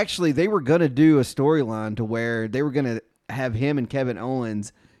were gonna do a storyline to where they were gonna have him and Kevin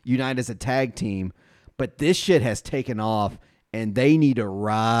Owens unite as a tag team, but this shit has taken off, and they need to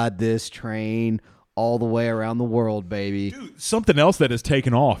ride this train all the way around the world, baby. Dude, something else that has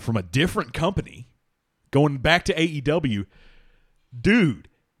taken off from a different company, going back to AEW, dude,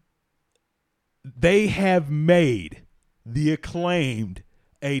 they have made the Acclaimed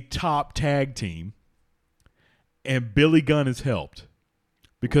a top tag team, and Billy Gunn has helped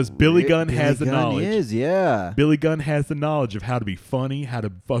because Billy Gunn has the knowledge. Yeah. Billy Gunn has the knowledge of how to be funny, how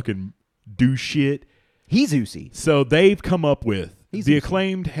to fucking do shit. He's Uzi. So they've come up with He's the easy.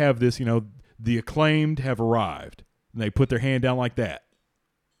 Acclaimed have this, the Acclaimed have arrived. And they put their hand down like that.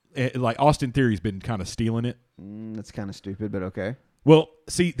 Like Austin Theory's been kind of stealing it. That's kind of stupid, but okay. Well,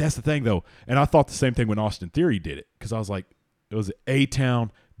 see, that's the thing though. And I thought the same thing when Austin Theory did it because I was like, it was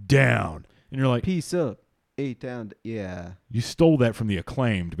A-Town down. And you're like, Peace up. A-Town. Yeah. you stole that from the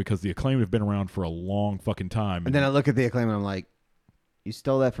Acclaimed because the Acclaimed have been around for a long fucking time. And then I look at the Acclaim and I'm like, you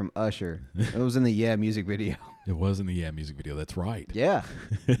stole that from Usher. It was in the Yeah music video. It was in the Yeah music video. That's right. Yeah.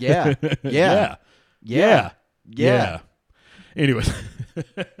 Yeah. Yeah. Yeah. Yeah. Anyways,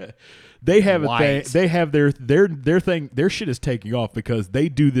 they have a thing. White. They have their thing. Their shit is taking off because they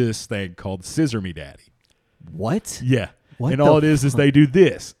do this thing called Scissor Me Daddy. What? Yeah, What and the all it is they do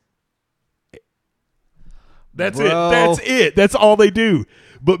this. That's it. Bro. That's it. That's all they do.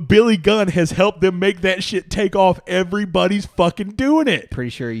 But Billy Gunn has helped them make that shit take off. Everybody's fucking doing it. Pretty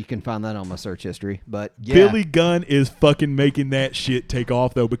sure you can find that on my search history. But yeah. Billy Gunn is fucking making that shit take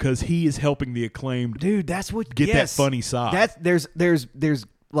off though because he is helping the Acclaimed Dude, that's what get yes. that funny side. That's there's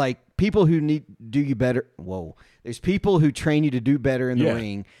like people who need do you better. Whoa. There's people who train you to do better in the Yeah.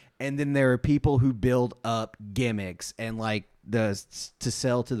 ring, and then there are people who build up gimmicks and like to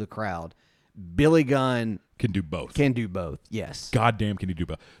sell to the crowd. Billy Gunn can do both. can do both. Yes. Goddamn, can he do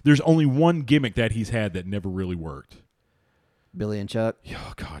both? There's only one gimmick that he's had that never really worked. Billy and Chuck.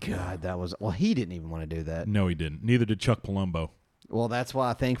 Oh God, God, that was well. He didn't even want to do that. no, he didn't. Neither did Chuck Palumbo. Well, that's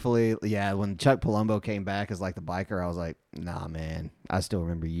why, thankfully, yeah. When Chuck Palumbo came back as like the biker, I was like, nah, man. I still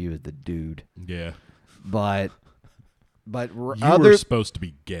remember you as the dude. Yeah, But you other were supposed to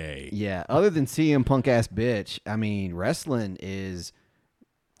be gay. yeah, other than CM Punk ass bitch, I mean, wrestling is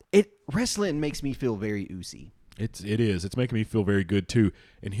it. Wrestling makes me feel very oozy. It is. It's making me feel very good too.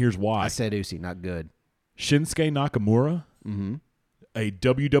 And here's why: I said oozy, not good. Shinsuke Nakamura, a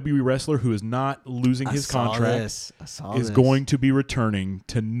WWE wrestler who is not losing his contract, I saw is this. going to be returning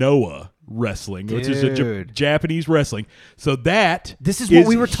to Noah Wrestling, which is a Dude. Japanese wrestling. So that This is what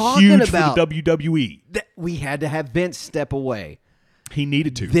we were talking huge about. for the WWE. We had to have Vince step away. He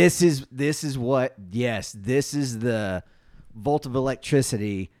needed to. This is what this is the volt of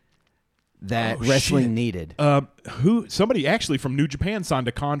electricity that Oh, wrestling shit. needed. Somebody actually from New Japan signed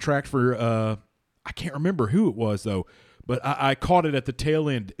a contract for I can't remember who it was though, but I caught it at the tail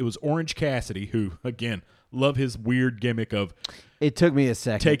end. It was Orange Cassidy, who again love his weird gimmick of It took me a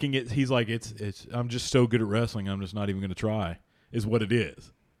second. taking it. He's like, it's I'm just so good at wrestling, I'm just not even going to try. Is what it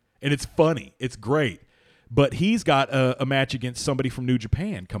is, and it's funny. It's great, but he's got a match against somebody from New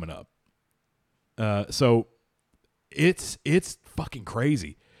Japan coming up. So it's fucking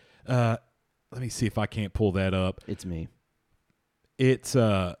crazy. Let me see if I can't pull that up. It's me.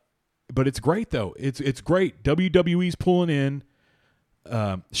 But it's great though. It's great. WWE's pulling in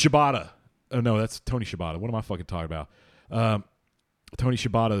Shibata. Oh no, that's Tony Shibata. What am I fucking talking about? Tony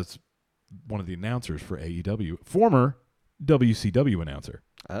Shibata is one of the announcers for AEW, former WCW announcer.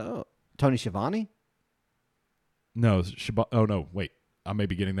 Oh, Tony Schiavone? No, Shibata. Oh no, wait. I may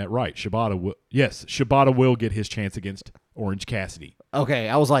be getting that right. Shibata will get his chance against Orange Cassidy. Okay,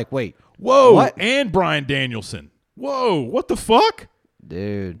 I was like, wait, Whoa, What? and Bryan Danielson. Whoa, what the fuck?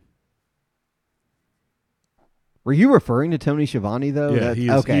 dude. Were you referring to Tony Schiavone though? Yeah, he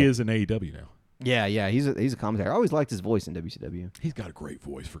is. Okay. He is in AEW now. Yeah. He's a commentator. I always liked his voice in WCW. He's got a great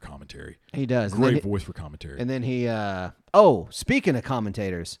voice for commentary. He does. Great voice for commentary. And then he. Speaking of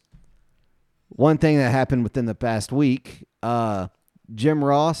commentators, one thing that happened within the past week, Jim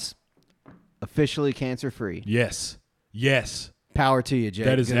Ross officially cancer free. Yes. Power to you, Jay.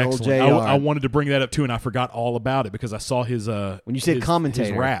 That is Good old excellent. JR. I wanted to bring that up too, and I forgot all about it because I saw his When you said his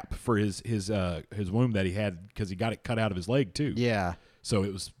commentator. rap for his wound that he had because he got it cut out of his leg too. Yeah,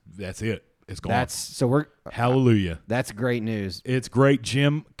 So that's it. It's gone. we're Hallelujah. that's great news. It's great,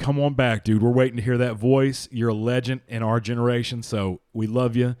 Jim. Come on back, dude. We're waiting to hear that voice. You're a legend in our generation, so we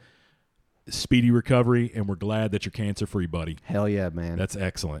love you. Speedy recovery, and we're glad that you're cancer free, buddy. Hell yeah, man. That's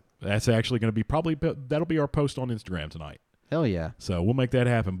excellent. That's actually going to be that'll be our post on Instagram tonight. Hell yeah. So we'll make that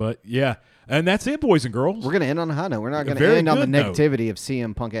happen. But yeah, and that's it, boys and girls. We're gonna end on a high note. We're not gonna very end on the good note. negativity of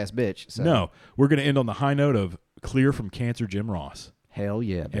CM punk ass bitch. So. No, we're going to end on the high note of clear from cancer, Jim Ross. Hell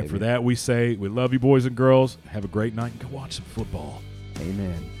yeah, baby. And for that, we say we love you, boys and girls. Have a great night and go watch some football.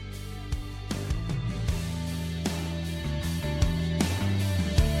 Amen.